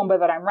in Toowoomba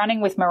that I'm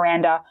running with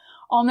Miranda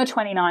on the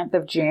 29th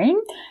of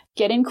June.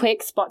 Get in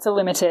quick, spots are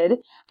limited.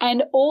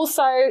 And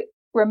also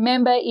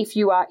remember, if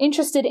you are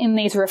interested in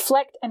these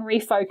reflect and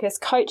refocus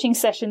coaching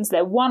sessions,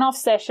 they're one-off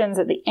sessions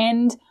at the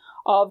end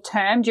of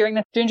term during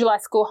the June-July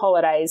school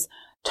holidays.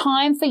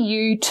 Time for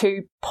you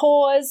to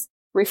pause,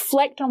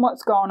 reflect on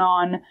what's gone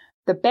on.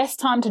 The best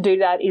time to do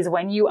that is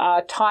when you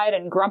are tired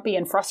and grumpy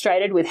and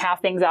frustrated with how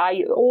things are.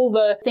 All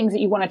the things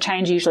that you want to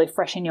change are usually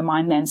fresh in your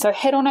mind then. So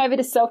head on over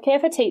to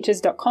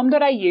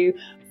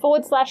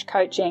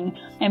selfcareforteachers.com.au/coaching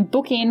and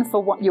book in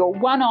for your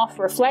one-off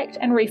reflect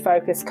and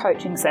refocus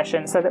coaching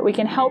session so that we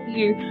can help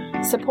you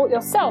support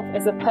yourself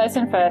as a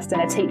person first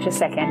and a teacher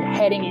second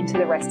heading into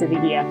the rest of the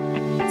year.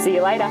 See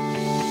you later.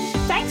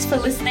 Thanks for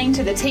listening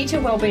to the Teacher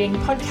Wellbeing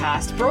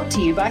Podcast brought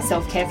to you by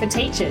Self-Care for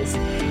Teachers.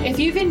 If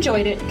you've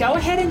enjoyed it, go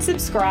ahead and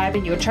subscribe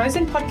in your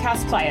chosen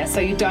podcast player so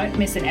you don't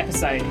miss an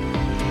episode.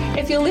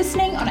 If you're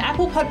listening on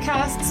Apple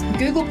Podcasts,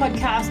 Google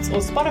Podcasts,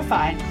 or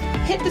Spotify,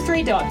 hit the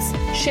 3 dots,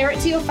 share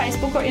it to your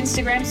Facebook or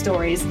Instagram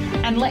stories,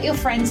 and let your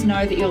friends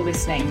know that you're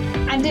listening.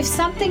 And if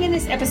something in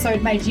this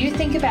episode made you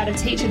think about a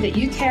teacher that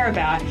you care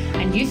about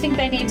and you think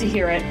they need to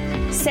hear it,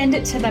 send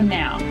it to them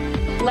now.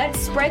 Let's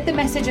spread the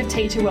message of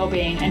teacher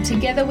wellbeing, and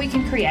together we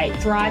can create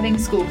thriving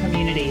school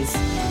communities.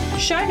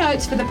 Show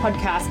notes for the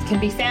podcast can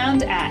be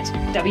found at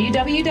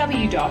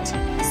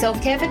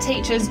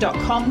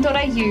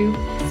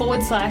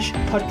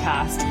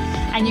www.selfcareforteachers.com.au/podcast.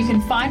 And you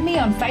can find me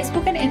on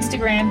Facebook and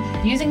Instagram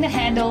using the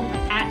handle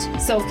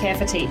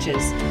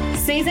 @selfcareforteachers.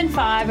 Season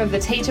 5 of the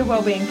Teacher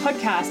Wellbeing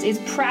Podcast is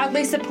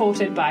proudly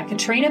supported by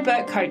Katrina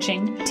Burke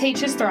Coaching,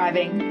 Teachers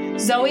Thriving,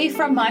 Zoe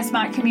from My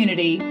Smart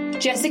Community,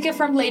 Jessica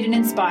from Lead and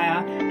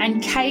Inspire,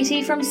 and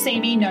Katie from See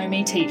Me, Know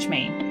Me, Teach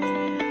Me.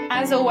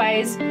 As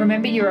always,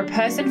 remember you're a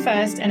person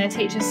first and a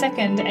teacher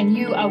second, and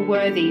you are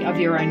worthy of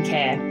your own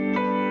care.